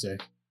with my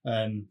stick.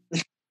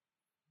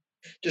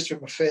 Just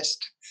with my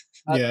fist.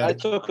 I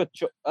took a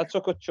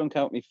chunk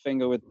out my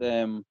finger with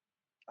a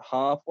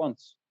harp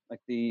once,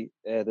 like the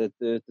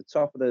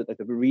top of the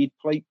reed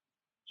plate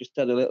just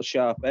had a little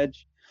sharp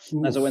edge.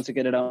 As I went to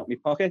get it out of my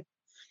pocket,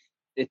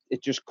 it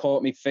just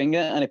caught my finger,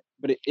 and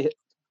it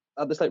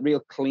had this like real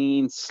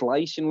clean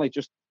slice, and like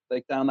just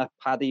like down that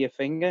pad of your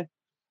finger. And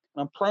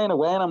I'm playing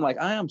away, and I'm like,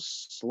 I am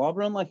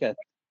slobbering like a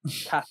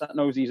cat that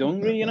knows he's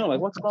hungry, you know, like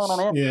what's going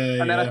on here?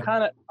 Yeah, and then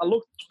I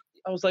looked,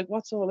 I was like,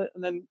 what's all it?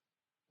 And then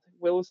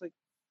Will was like,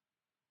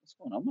 what's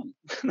going on,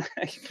 man?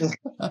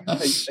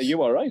 Are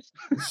you all right?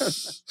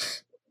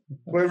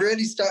 We're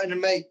really starting to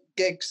make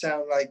gigs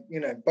sound like, you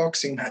know,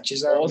 boxing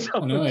matches, aren't we?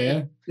 I know,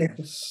 yeah.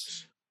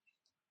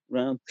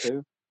 Round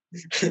two.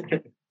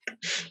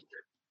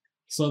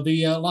 So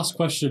the last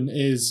question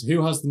is,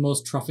 who has the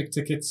most traffic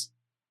tickets?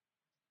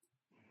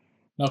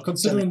 Now,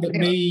 considering that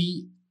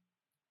me,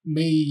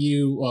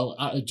 you, well,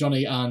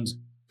 Johnny, and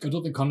I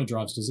don't think Connor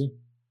drives, does he?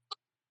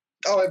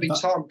 Oh, it'd be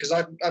Tom, because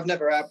I've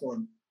never had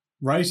one.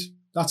 Right?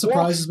 That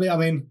surprises me. I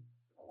mean,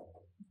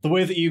 the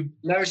way that you...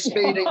 No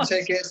speeding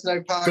tickets,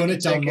 no parking gun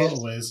it down tickets.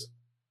 motorways.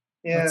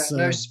 Yeah,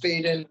 no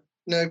speeding,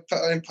 no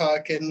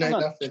parking, no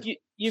nothing.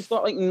 You've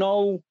got like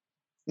nothing.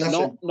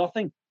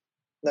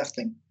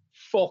 Nothing.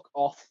 Fuck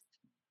off.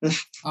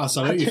 I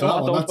salute you for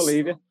that one. I don't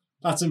believe it.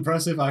 That's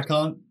impressive. I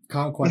can't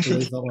quite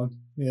believe that one.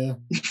 Yeah.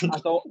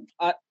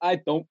 I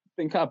don't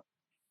think Have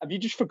you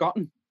just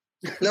forgotten?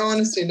 No,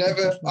 honestly,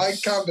 never. I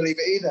can't believe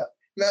it either.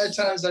 The amount of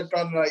times I've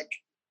gone like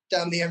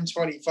down the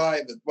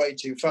M25 way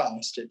too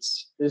fast.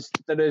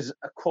 There is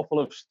a couple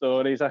of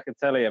stories I could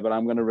tell you, but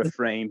I'm going to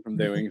refrain from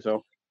doing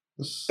so.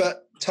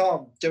 But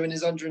Tom doing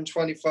his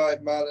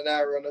 125 mile an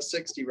hour on a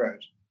 60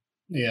 road.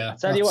 Yeah. I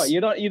tell you what,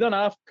 you don't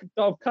have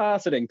to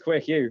cast it in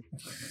quick, you.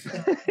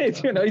 You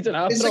don't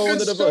have it's to a throw good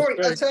under the story.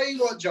 bus. I tell you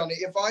what, Johnny,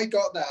 if I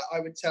got that, I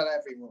would tell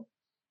everyone.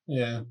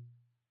 Yeah.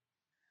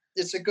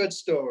 It's a good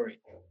story.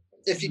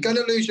 If you're going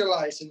to lose your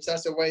license,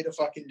 that's a way to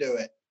fucking do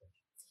it.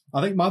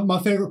 I think my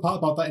favourite part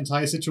about that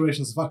entire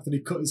situation is the fact that he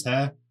cut his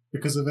hair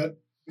because of it.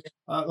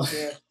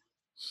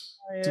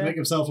 To make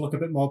himself look a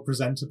bit more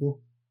presentable.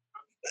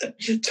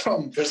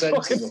 Tom,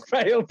 presentable. Fucking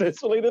failed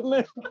this, didn't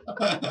it?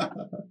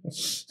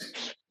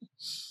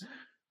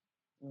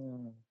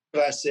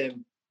 Bless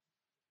him.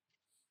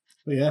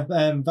 But yeah,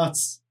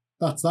 that's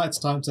that. It's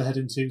time to head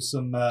into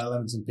some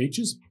lemons and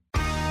peaches.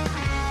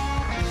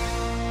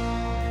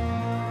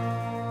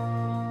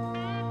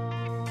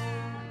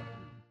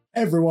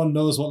 Everyone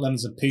knows what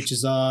lemons and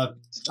peaches are.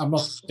 I'm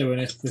not doing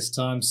it this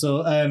time.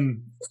 So,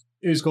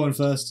 who's going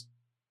first?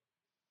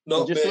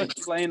 Not just me. to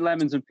explain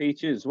lemons and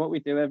peaches, what we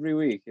do every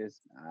week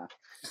is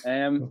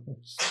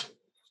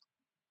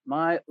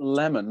my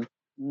lemon.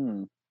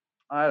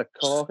 I had a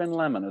corking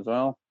lemon as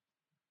well,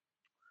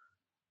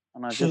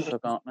 and I just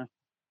forgotten it.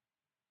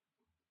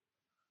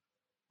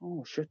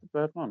 Oh shit! The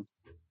bird one.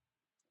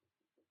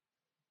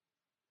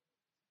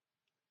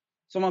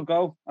 Someone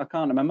go. I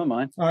can't remember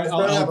mine. All right,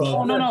 I'll go.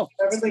 Oh no!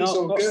 Everything's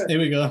all good. Here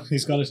we go.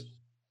 He's got it.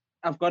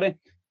 I've got it.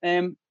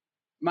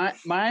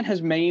 Mine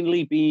has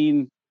mainly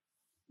been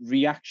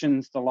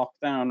reactions to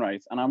lockdown,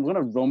 right? And I'm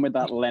gonna run with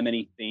that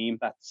lemony theme,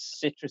 that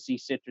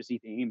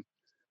citrusy theme.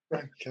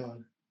 Oh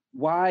God.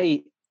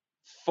 Why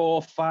 4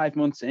 or 5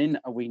 months in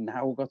are we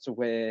now got to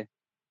wear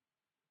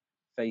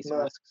face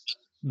masks?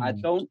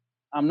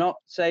 I'm not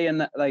saying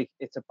that like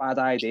it's a bad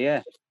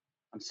idea.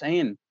 I'm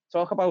saying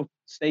talk about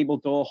stable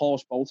door,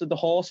 horse bolted. The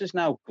horse is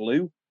now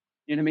glue.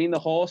 You know what I mean? The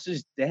horse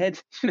is dead.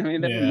 You know what I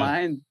mean? Never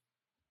mind.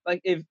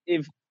 Like if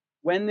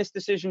when this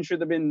decision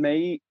should have been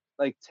made,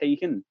 like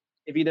taken,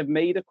 if he'd have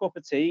made a cup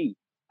of tea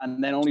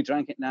and then only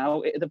drank it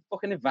now, it'd have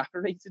fucking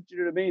evaporated. Do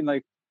you know what I mean?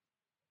 Like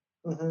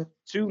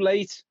too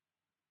late.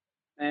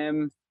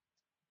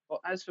 But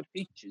as for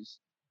peaches,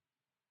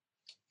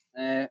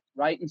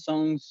 writing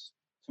songs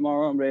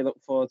tomorrow, I'm really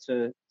looking forward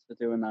to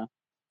doing that.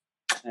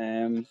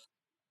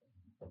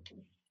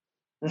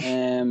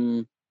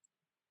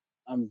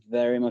 I'm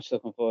very much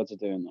looking forward to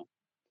doing that.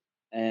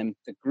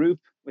 The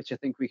group, which I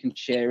think we can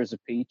share as a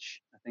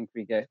peach, I think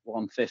we get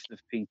 1/5 of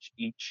peach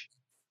each.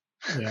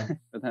 Yeah.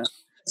 For that.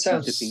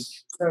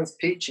 Sounds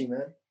peachy,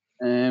 man.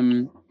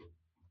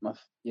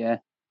 Yeah.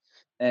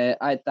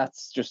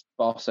 That's just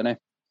bossing it.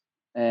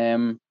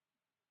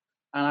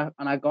 And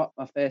I got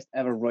my first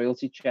ever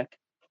royalty check.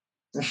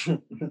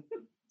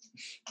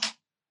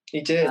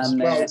 He did.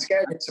 And, well, it's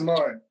getting it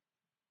tomorrow.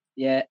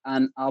 Yeah,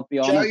 and I'll be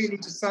honest. Joe, you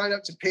need to sign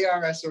up to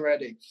PRS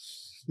already.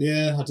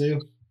 Yeah, I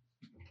do.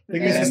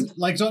 Thing is,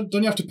 like, don't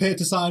you have to pay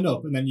to sign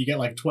up, and then you get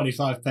like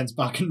 25 pence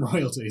back in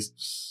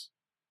royalties?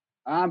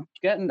 I'm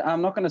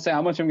not going to say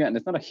how much I'm getting.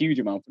 It's not a huge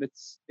amount, but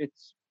it's.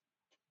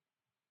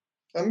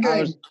 I'm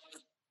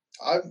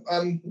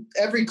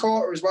every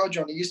quarter as well,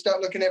 Johnny. You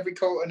start looking every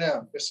quarter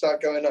now. Just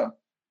start going up.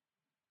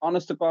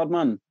 Honest to God,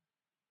 man.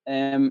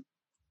 I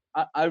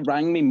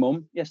rang me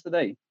mum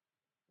yesterday.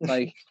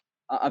 Like,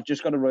 I've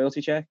just got a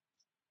royalty check.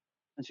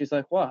 And she's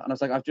like, what? And I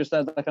was like, I've just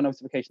had like a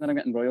notification that I'm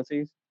getting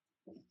royalties.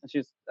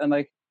 And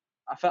like,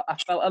 I felt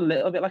a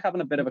little bit like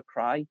having a bit of a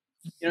cry.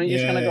 You know, you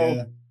just kind of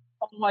go,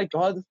 oh my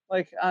God,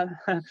 like, I'm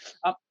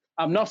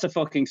not a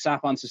fucking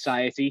sap on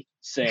society,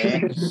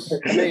 sir.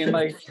 I mean,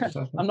 like,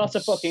 I'm not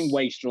a fucking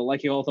wastrel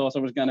like you all thought I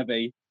was going to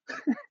be. Do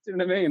you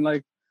know what I mean?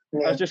 Like,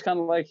 I was just kind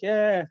of like,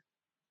 yeah,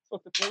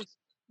 fuck the place.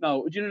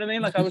 No, do you know what I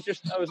mean? Like, I was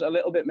a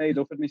little bit made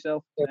up with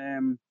myself.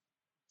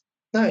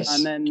 Nice.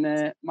 And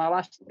then my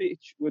last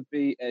speech would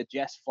be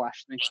Jess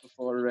flashed me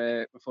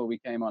before we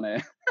came on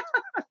air.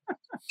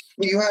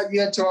 You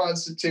had to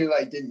answer too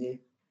late, didn't you?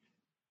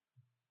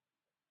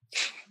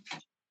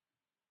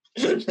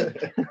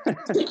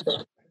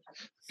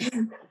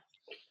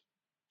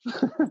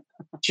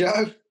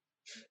 Joe,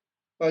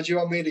 or do you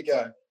want me to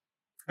go?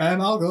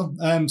 I'll go.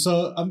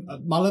 So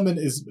my lemon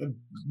is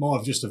more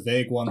of just a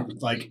vague one.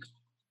 Like,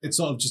 it's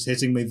sort of just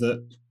hitting me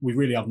that we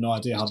really have no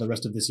idea how the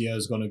rest of this year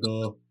is going to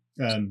go.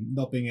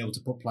 Not being able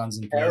to put plans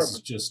in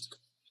place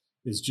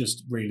is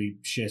just really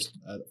shit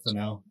for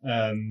now.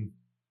 And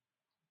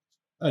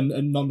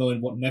not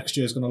knowing what next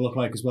year is going to look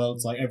like as well.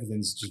 It's like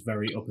everything's just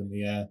very up in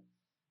the air.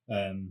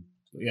 But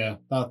yeah,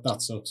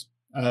 that sucks.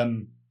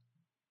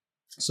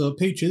 So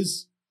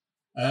Peaches,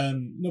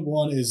 number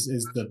one is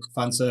the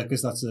fan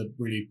circus. That's a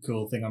really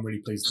cool thing. I'm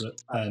really pleased that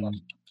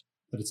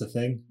it's a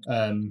thing.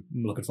 I'm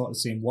looking forward to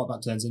seeing what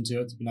that turns into.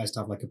 It'd be nice to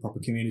have like a proper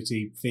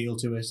community feel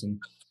to it,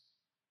 and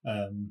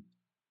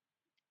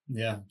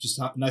yeah, just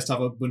nice to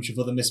have a bunch of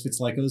other misfits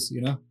like us,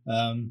 you know.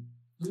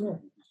 Yeah.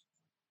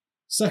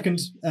 Second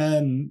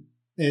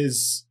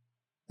is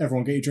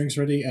everyone get your drinks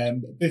ready.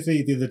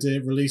 Biffy the other day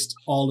released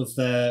all of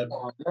their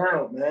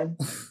man.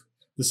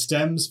 the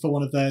stems for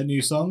one of their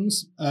new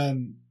songs.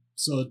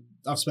 So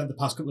I've spent the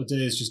past couple of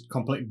days just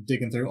completely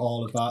digging through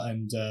all of that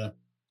and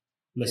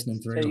listening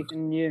it's through.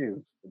 Taken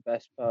you the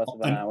best part of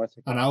an hour.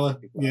 An hour,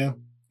 yeah,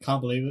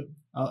 can't believe it.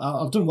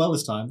 I've done well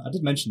this time. I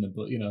did mention them,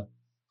 but you know,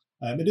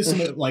 it is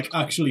something like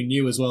actually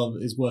new as well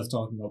that is worth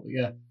talking about. But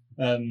yeah,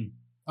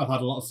 I've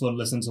had a lot of fun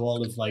listening to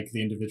all of like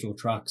the individual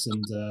tracks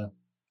and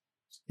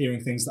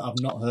hearing things that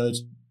I've not heard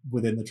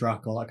within the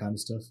track, all that kind of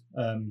stuff.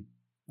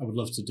 I would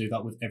love to do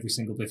that with every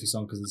single Biffy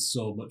song because there's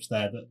so much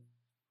there that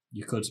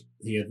you could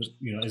hear that,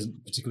 you know,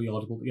 isn't particularly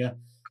audible. But yeah,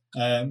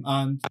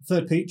 and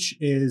third Peach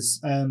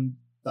is that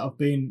I've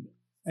been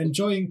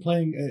enjoying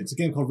playing. It's a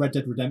game called Red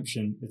Dead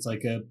Redemption. It's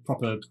like a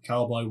proper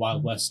cowboy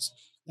Wild West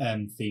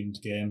themed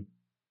game.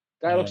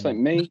 Guy looks like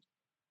me.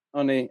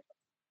 Only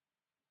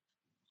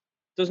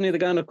doesn't he the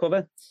guy on the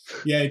cover?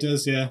 Yeah, he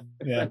does. Yeah,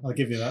 I'll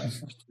give you that.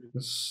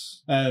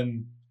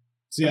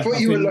 So yeah, I thought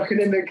you were looking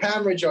in the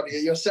camera, Johnny,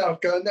 at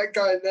yourself, going, "That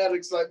guy in there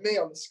looks like me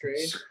on the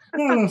screen."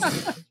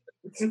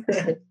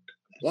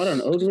 What an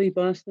ugly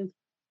bastard!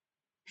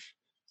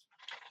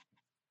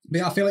 But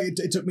yeah, I feel like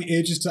it took me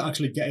ages to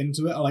actually get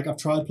into it. Like I've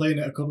tried playing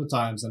it a couple of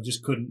times, and I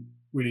just couldn't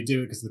really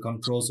do it because the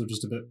controls were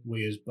just a bit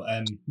weird. But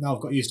now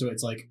I've got used to it.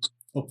 It's like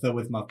up there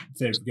with my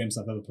favorite games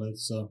I've ever played.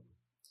 So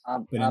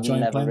I've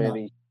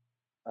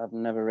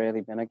never really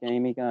been a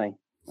gamey guy.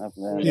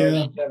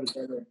 Yeah.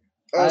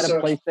 I had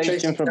a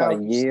PlayStation for about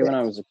a year when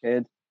I was a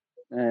kid.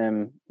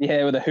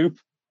 Yeah, with a hoop.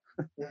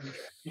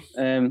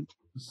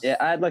 Yeah,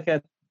 I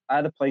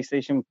had a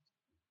PlayStation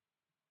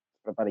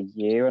for about a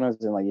year when I was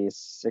in like year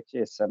 6,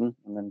 year 7,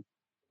 and then.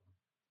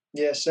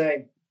 Yeah,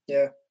 same.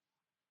 Yeah.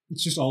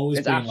 It's just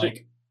always been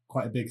like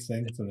quite a big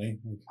thing for me.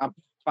 I'm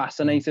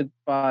fascinated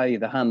by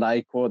the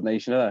hand-eye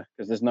coordination of that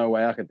because there's no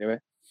way I could do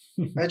it.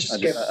 I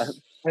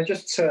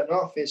just turn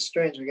off. It's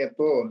strange. I get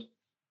bored.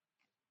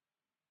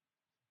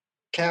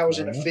 Cows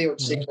in a field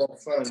seem more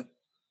fun.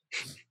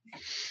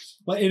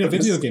 Like in a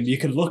video game, you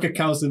can look at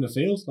cows in the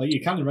field. Like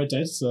you can in Red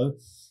Dead, so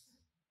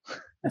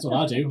that's what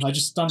I do. I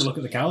just stand and look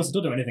at the cows. I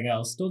don't do anything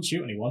else. Don't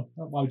shoot anyone.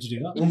 Why would you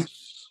do that?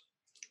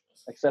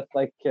 Except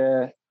like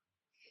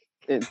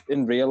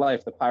in real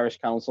life, the parish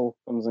council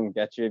comes and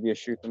gets you if you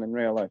shoot them in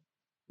real life.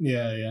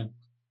 Yeah.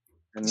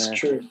 It's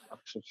true.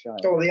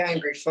 Oh, the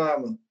angry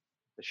farmer.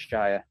 The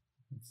Shire.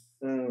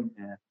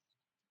 Yeah.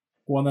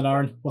 Go on then,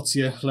 Aaron. What's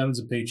your lemons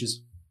and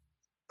peaches?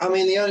 I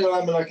mean, the only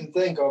lemon I can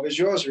think of is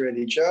yours,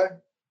 really,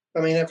 Joe. I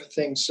mean,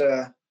 everything's.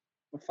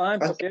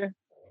 Fine, okay.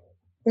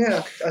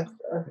 Yeah,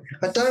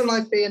 I don't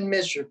like being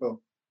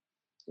miserable.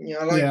 You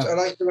know, I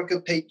like to look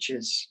at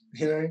peaches.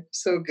 You know,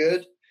 so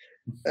good.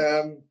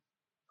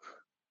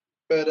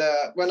 But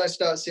when I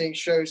start seeing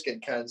shows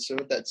get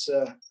cancelled, that's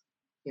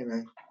you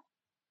know,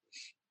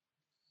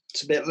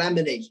 it's a bit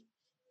lemony.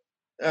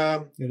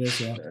 It is,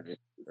 yeah.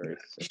 Very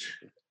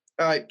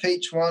all right,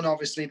 Peach 1,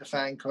 obviously the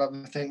fan club.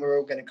 I think we're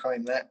all going to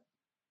claim that.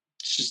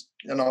 It's just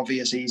an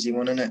obvious, easy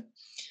one, isn't it?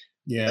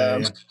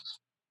 Yeah.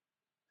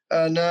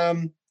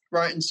 And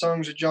writing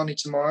songs with Johnny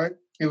tomorrow.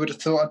 Who would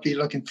have thought I'd be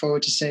looking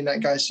forward to seeing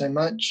that guy so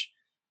much?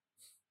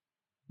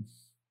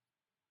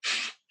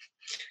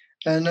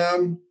 And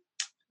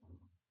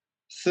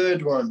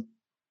third one.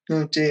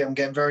 Oh dear, I'm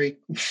getting very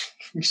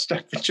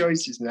stuck for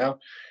choices now.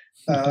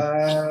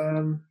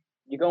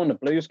 You go in the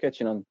Blues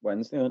Kitchen on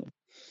Wednesday, aren't you?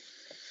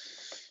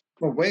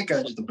 Well, we're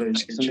going to the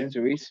Blues Kitchen.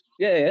 To eat.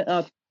 Yeah.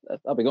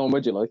 I'll be going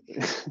with you, like.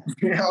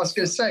 Yeah, I was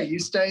going to say, you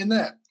staying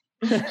there.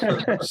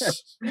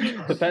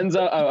 Depends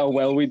how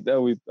well we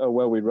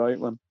write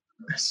one.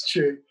 That's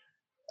true.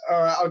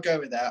 All right, I'll go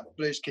with that.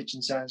 Blues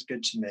Kitchen sounds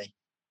good to me.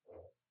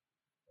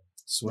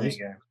 Sweet. There you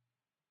go.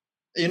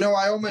 You know,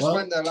 I almost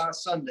went there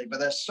last Sunday, but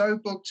they're so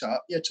booked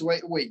up, you had to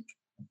wait a week.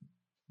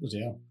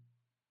 Bloody hell.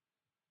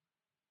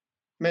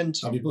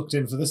 Mental. Have you booked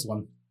in for this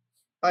one?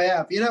 I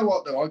have. You know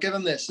what, though? I'll give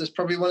them this. There's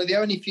probably one of the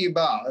only few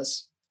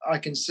bars I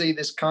can see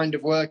this kind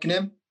of working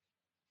in.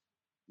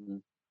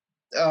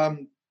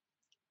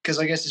 Because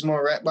I guess it's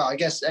more, I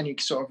guess any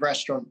sort of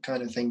restaurant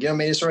kind of thing. You know what I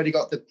mean? It's already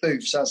got the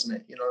booths, hasn't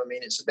it? You know what I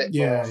mean? It's a bit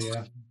more.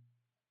 Yeah.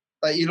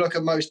 Like you look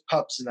at most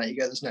pubs and that, you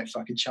go, there's no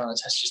fucking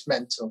chance. That's just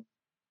mental.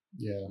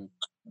 Yeah.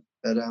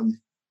 But,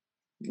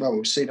 well,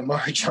 we'll see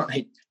tomorrow,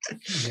 Johnny.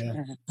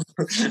 Yeah.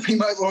 We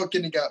might walk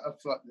in and go, oh,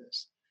 fuck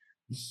this.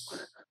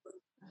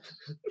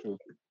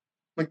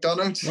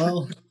 McDonald's.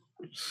 Well,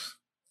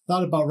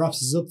 that about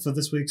wraps us up for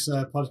this week's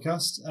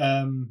podcast.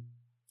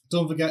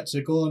 Don't forget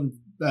to go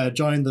and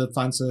join the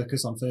fan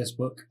circus on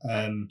Facebook.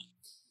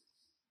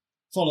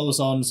 Follow us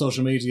on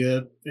social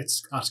media.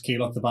 It's at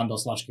Keylock the Band or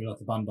 /Keylock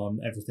the Band on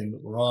everything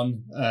that we're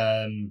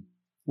on.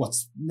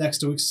 What's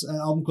next week's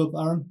album club,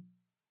 Aaron?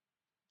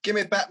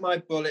 Gimme Back My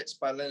Bullets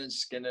by Lynyrd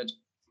Skynyrd.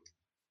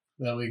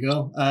 There we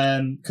go.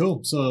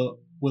 Cool. So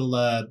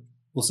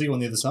we'll see you on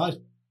the other side.